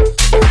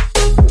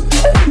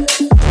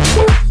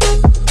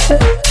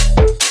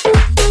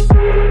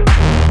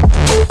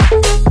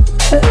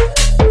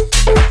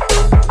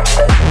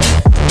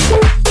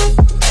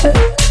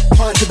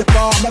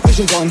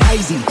gone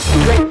hazy.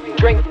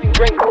 Drink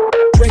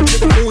to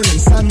the morning,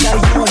 Sunday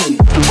morning.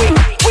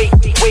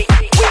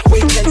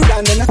 Weekend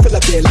stand and I feel a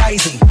bit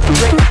lazy.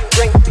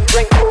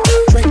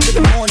 Drink to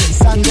the morning,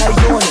 Sunday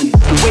morning.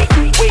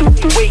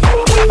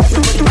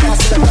 Everybody bounce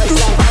to the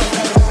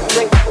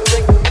bassline.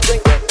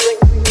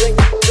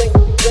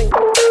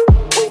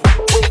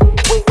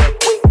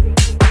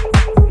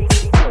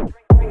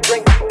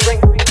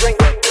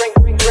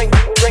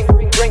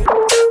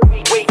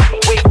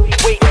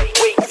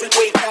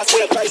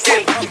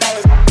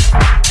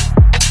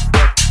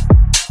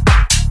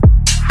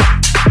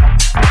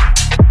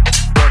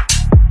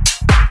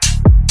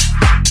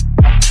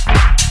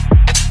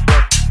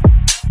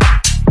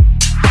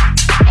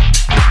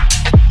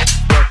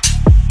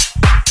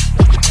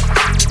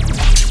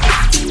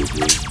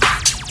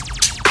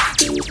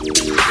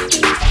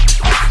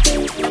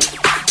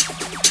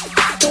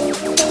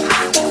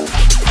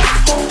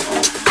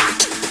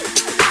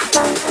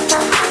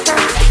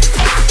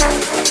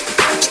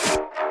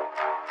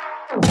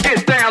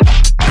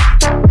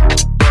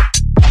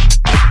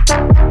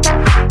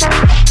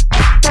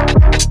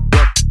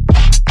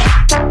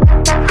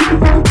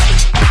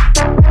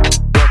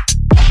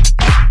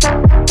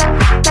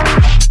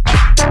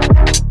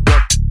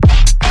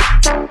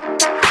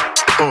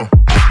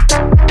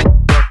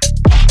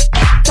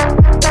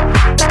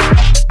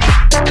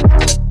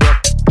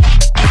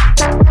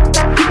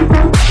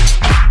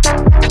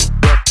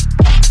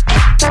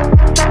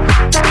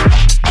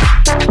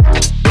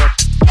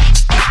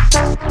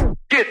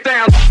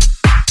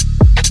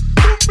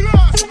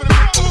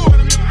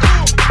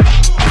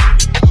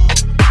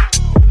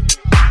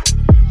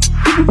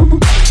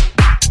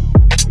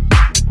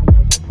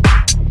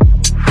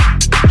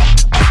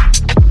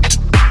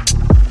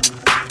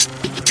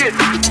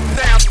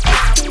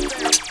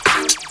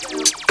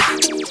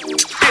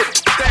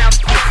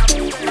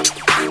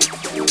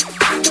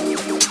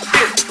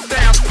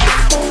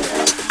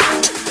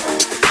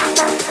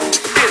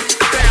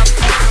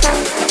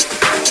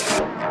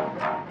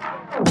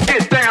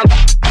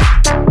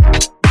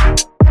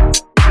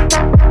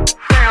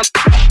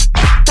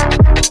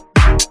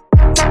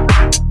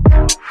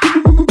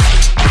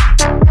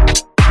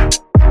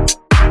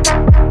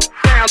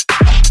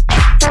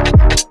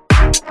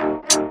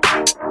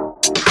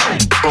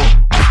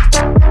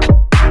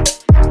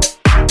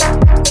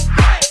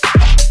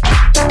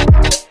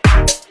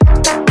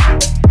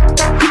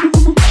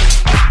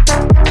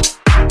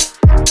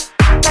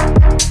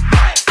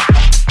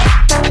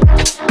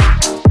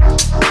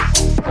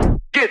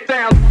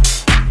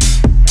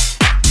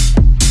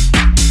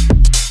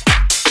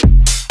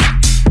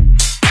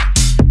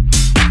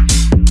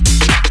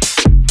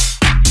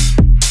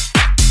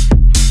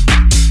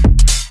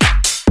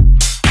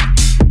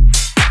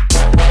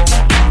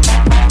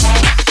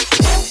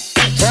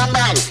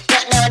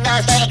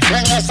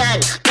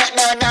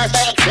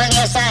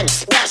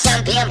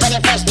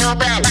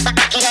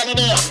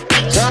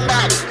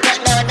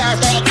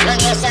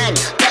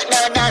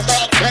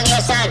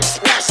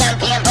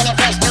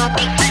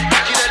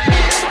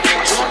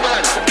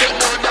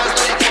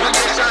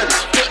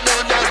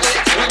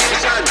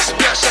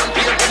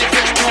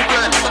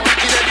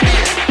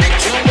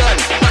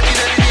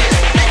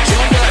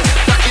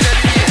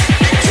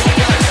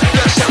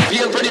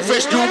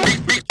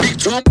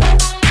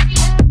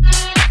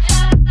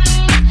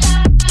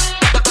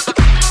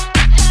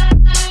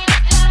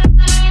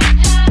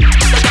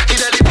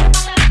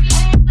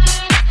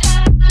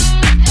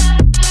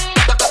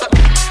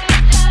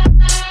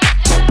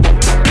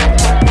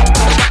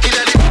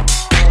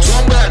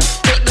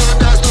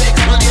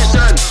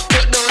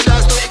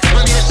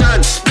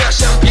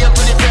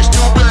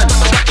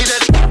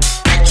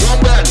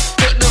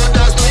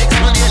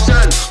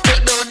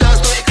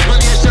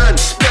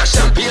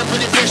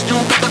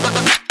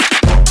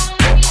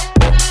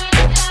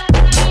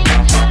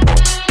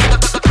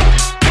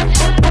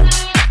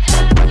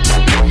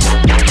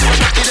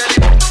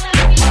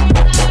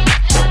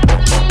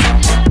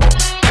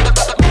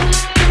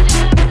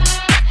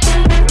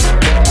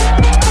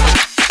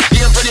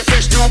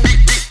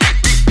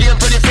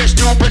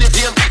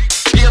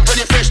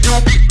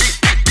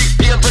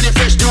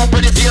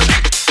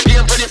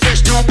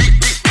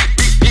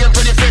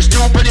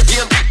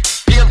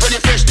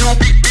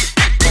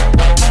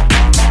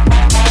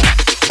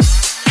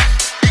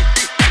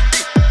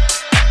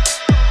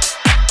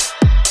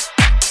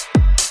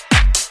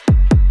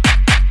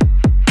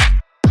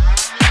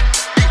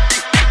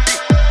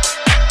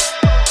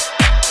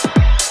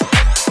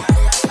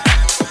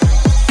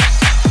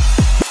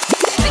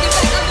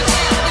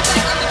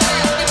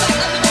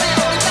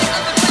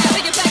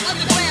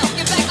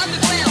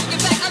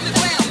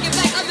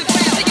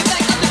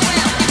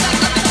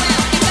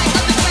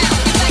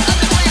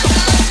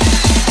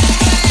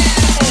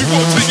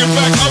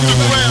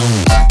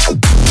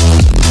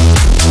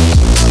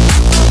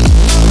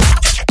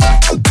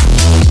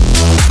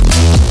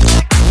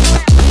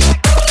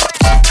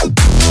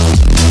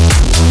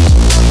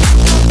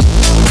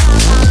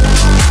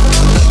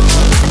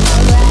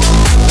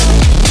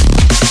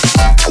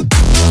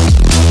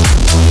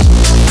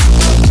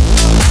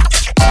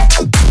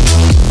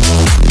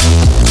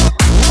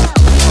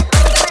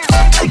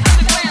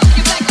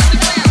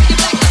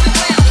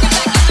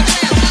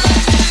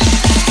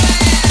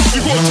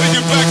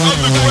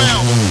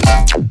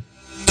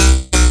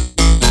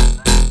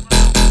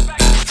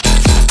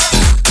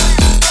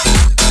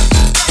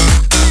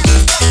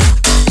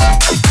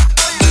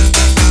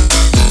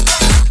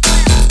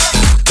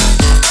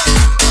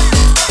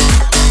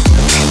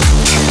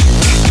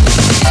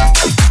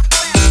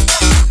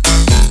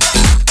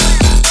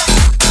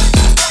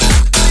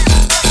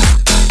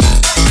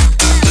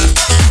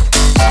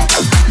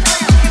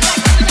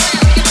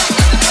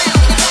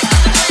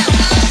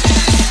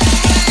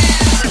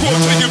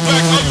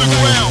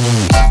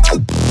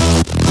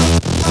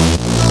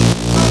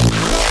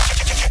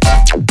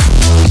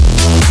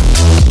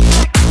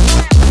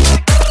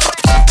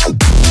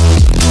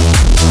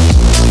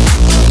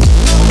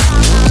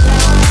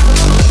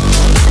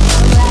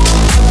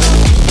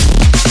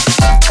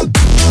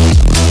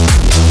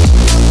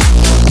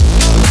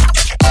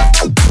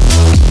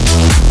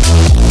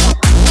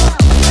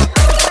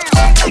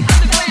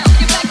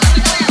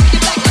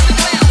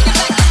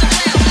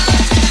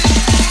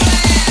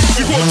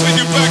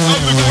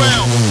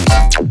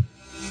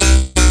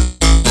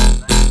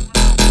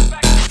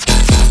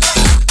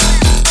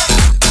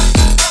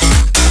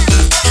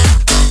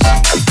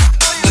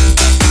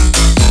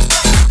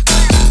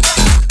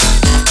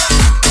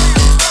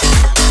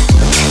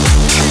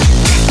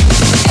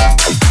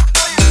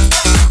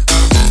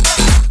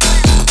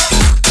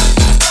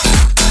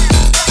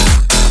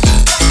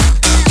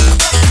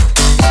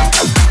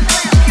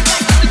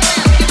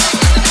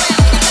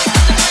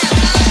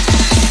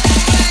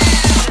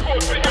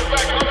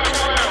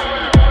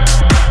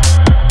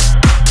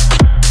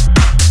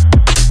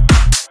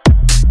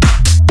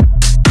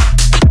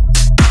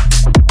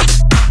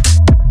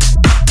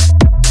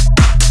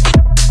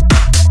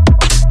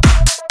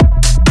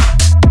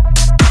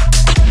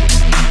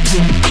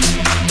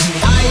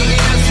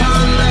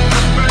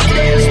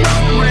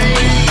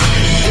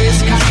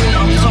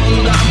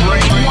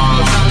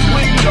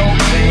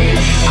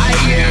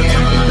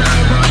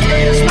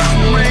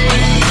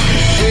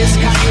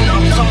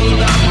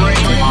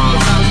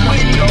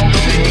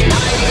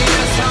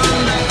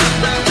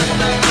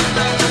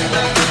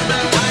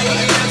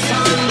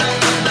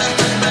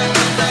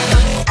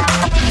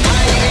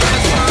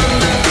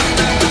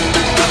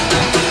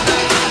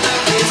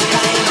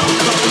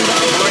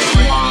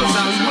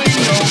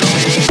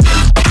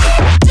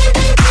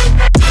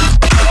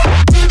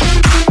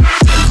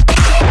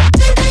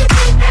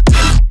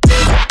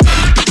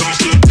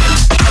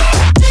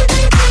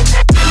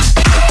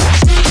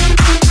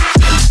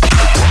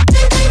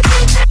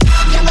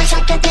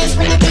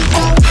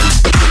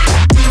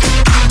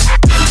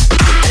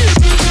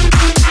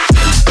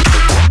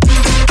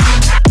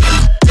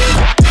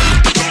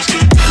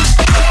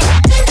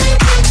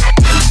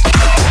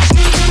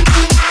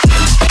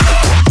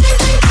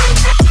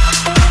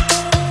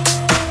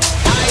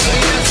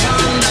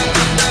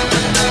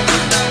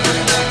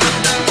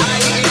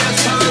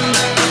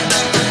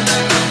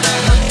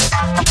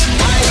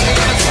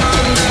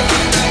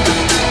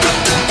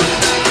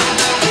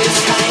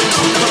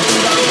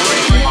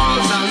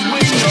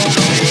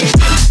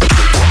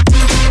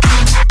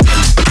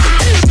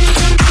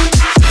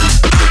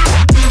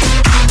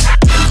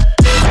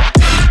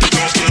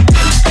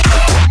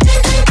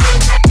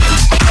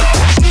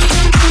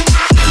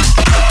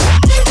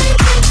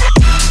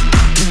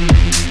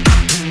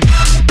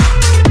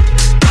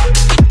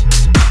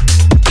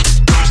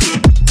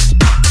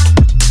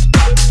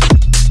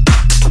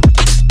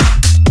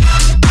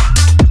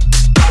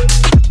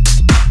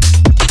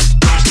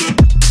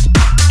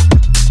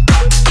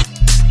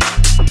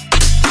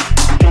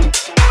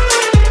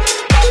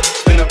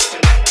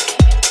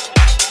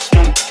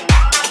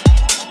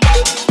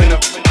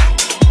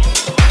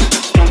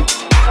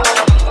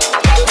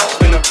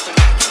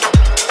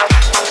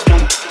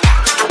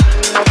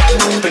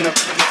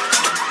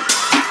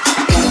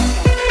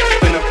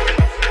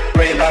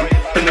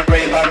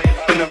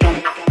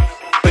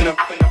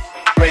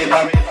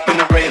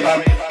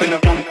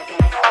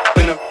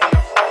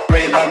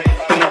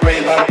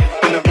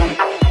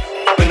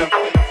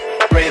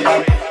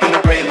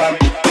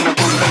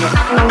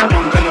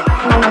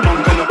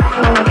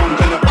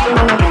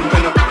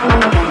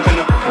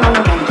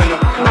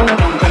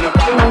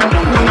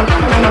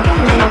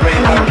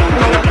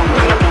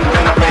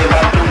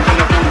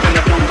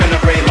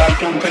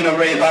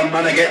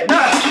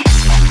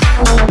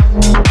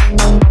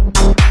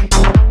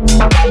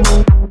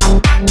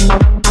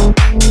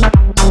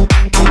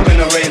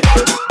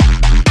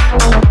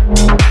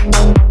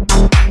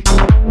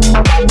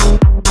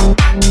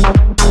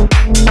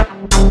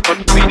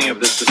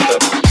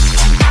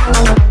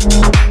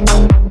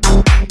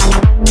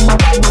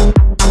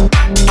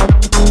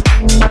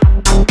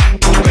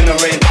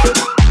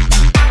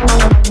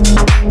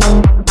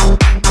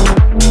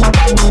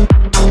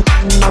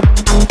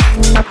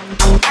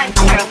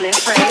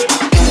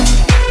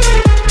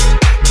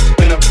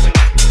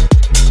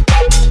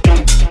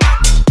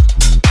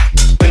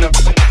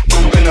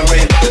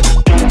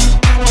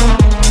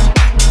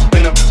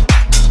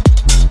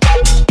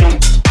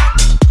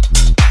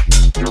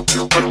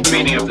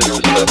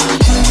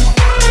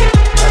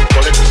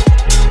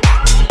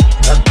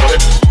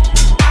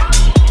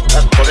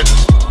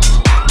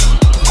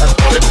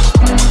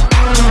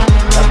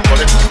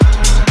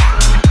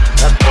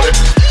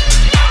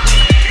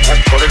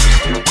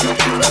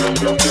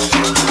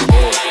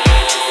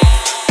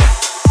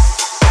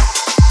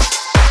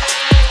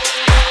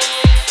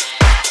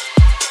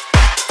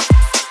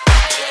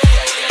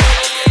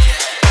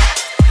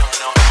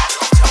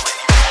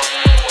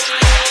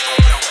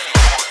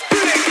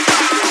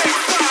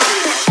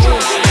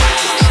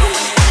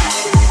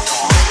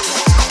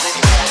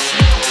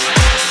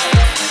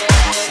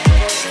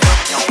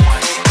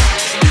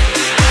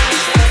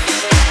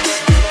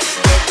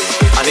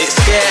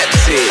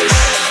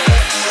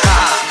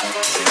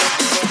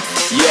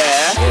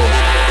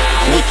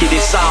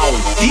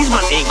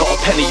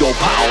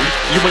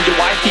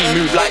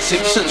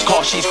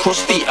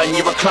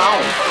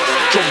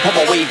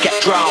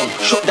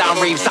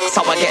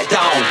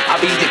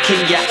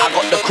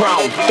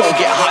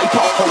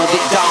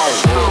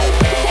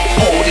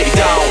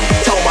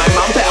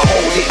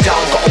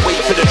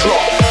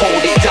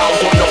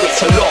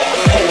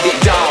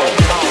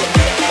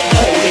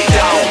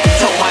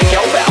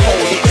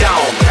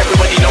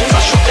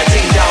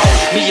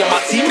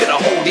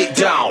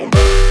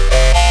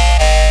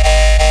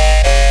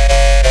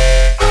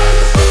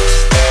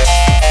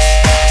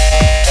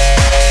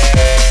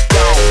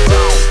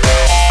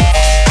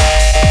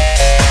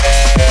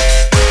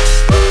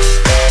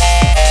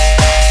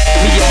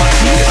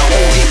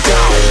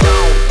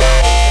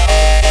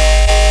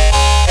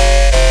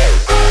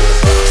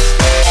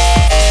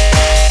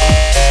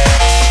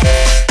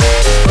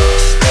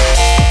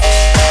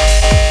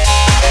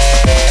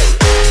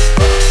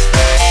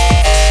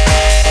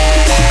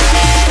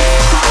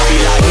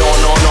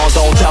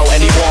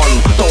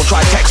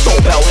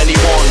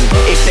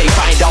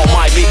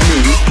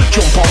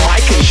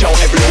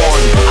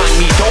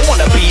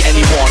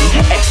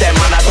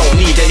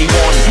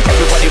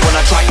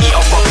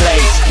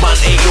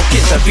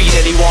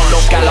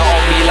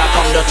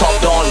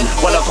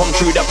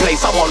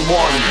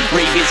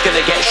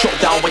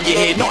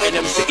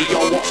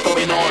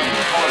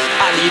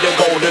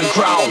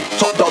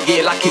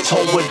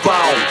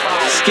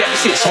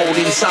 Skepsis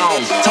holding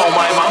sound. Tell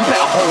my man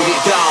better hold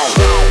it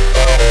down.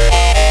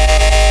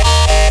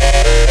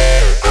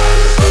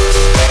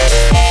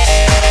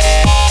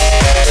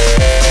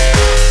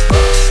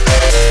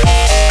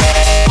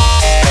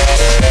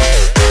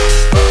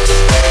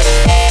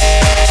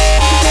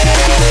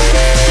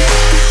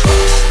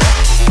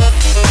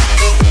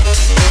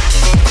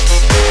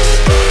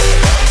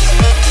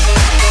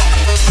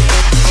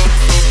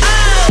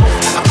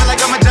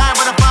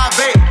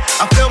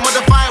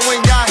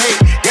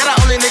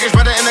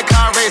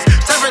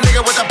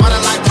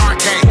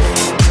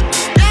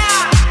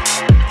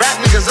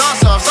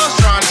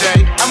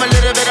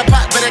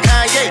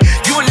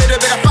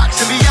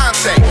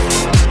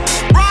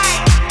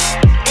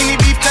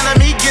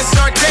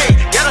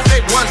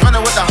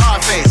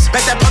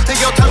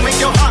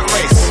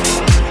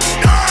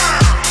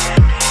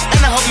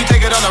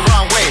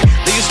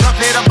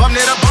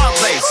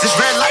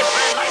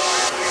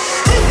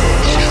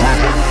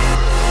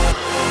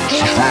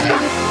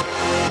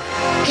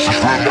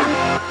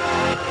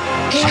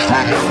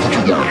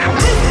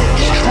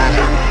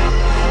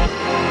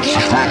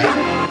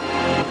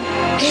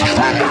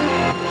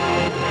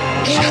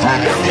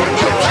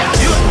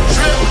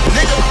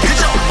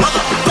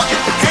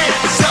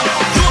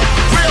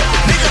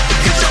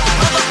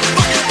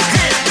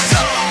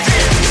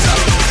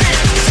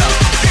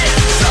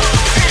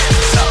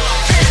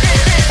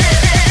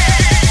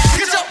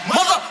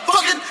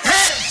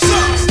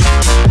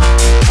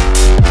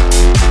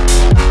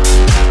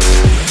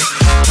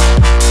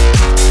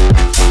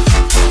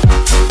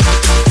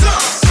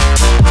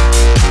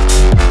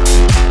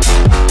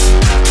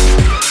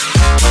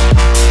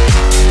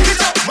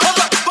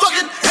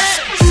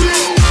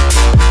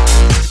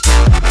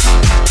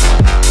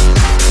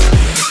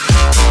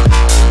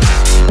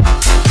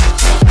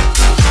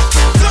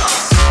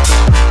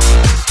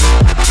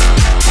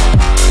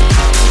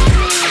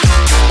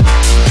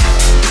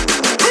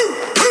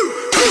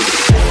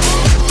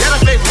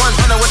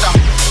 ones running with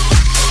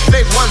the.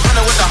 Big ones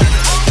running with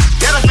the.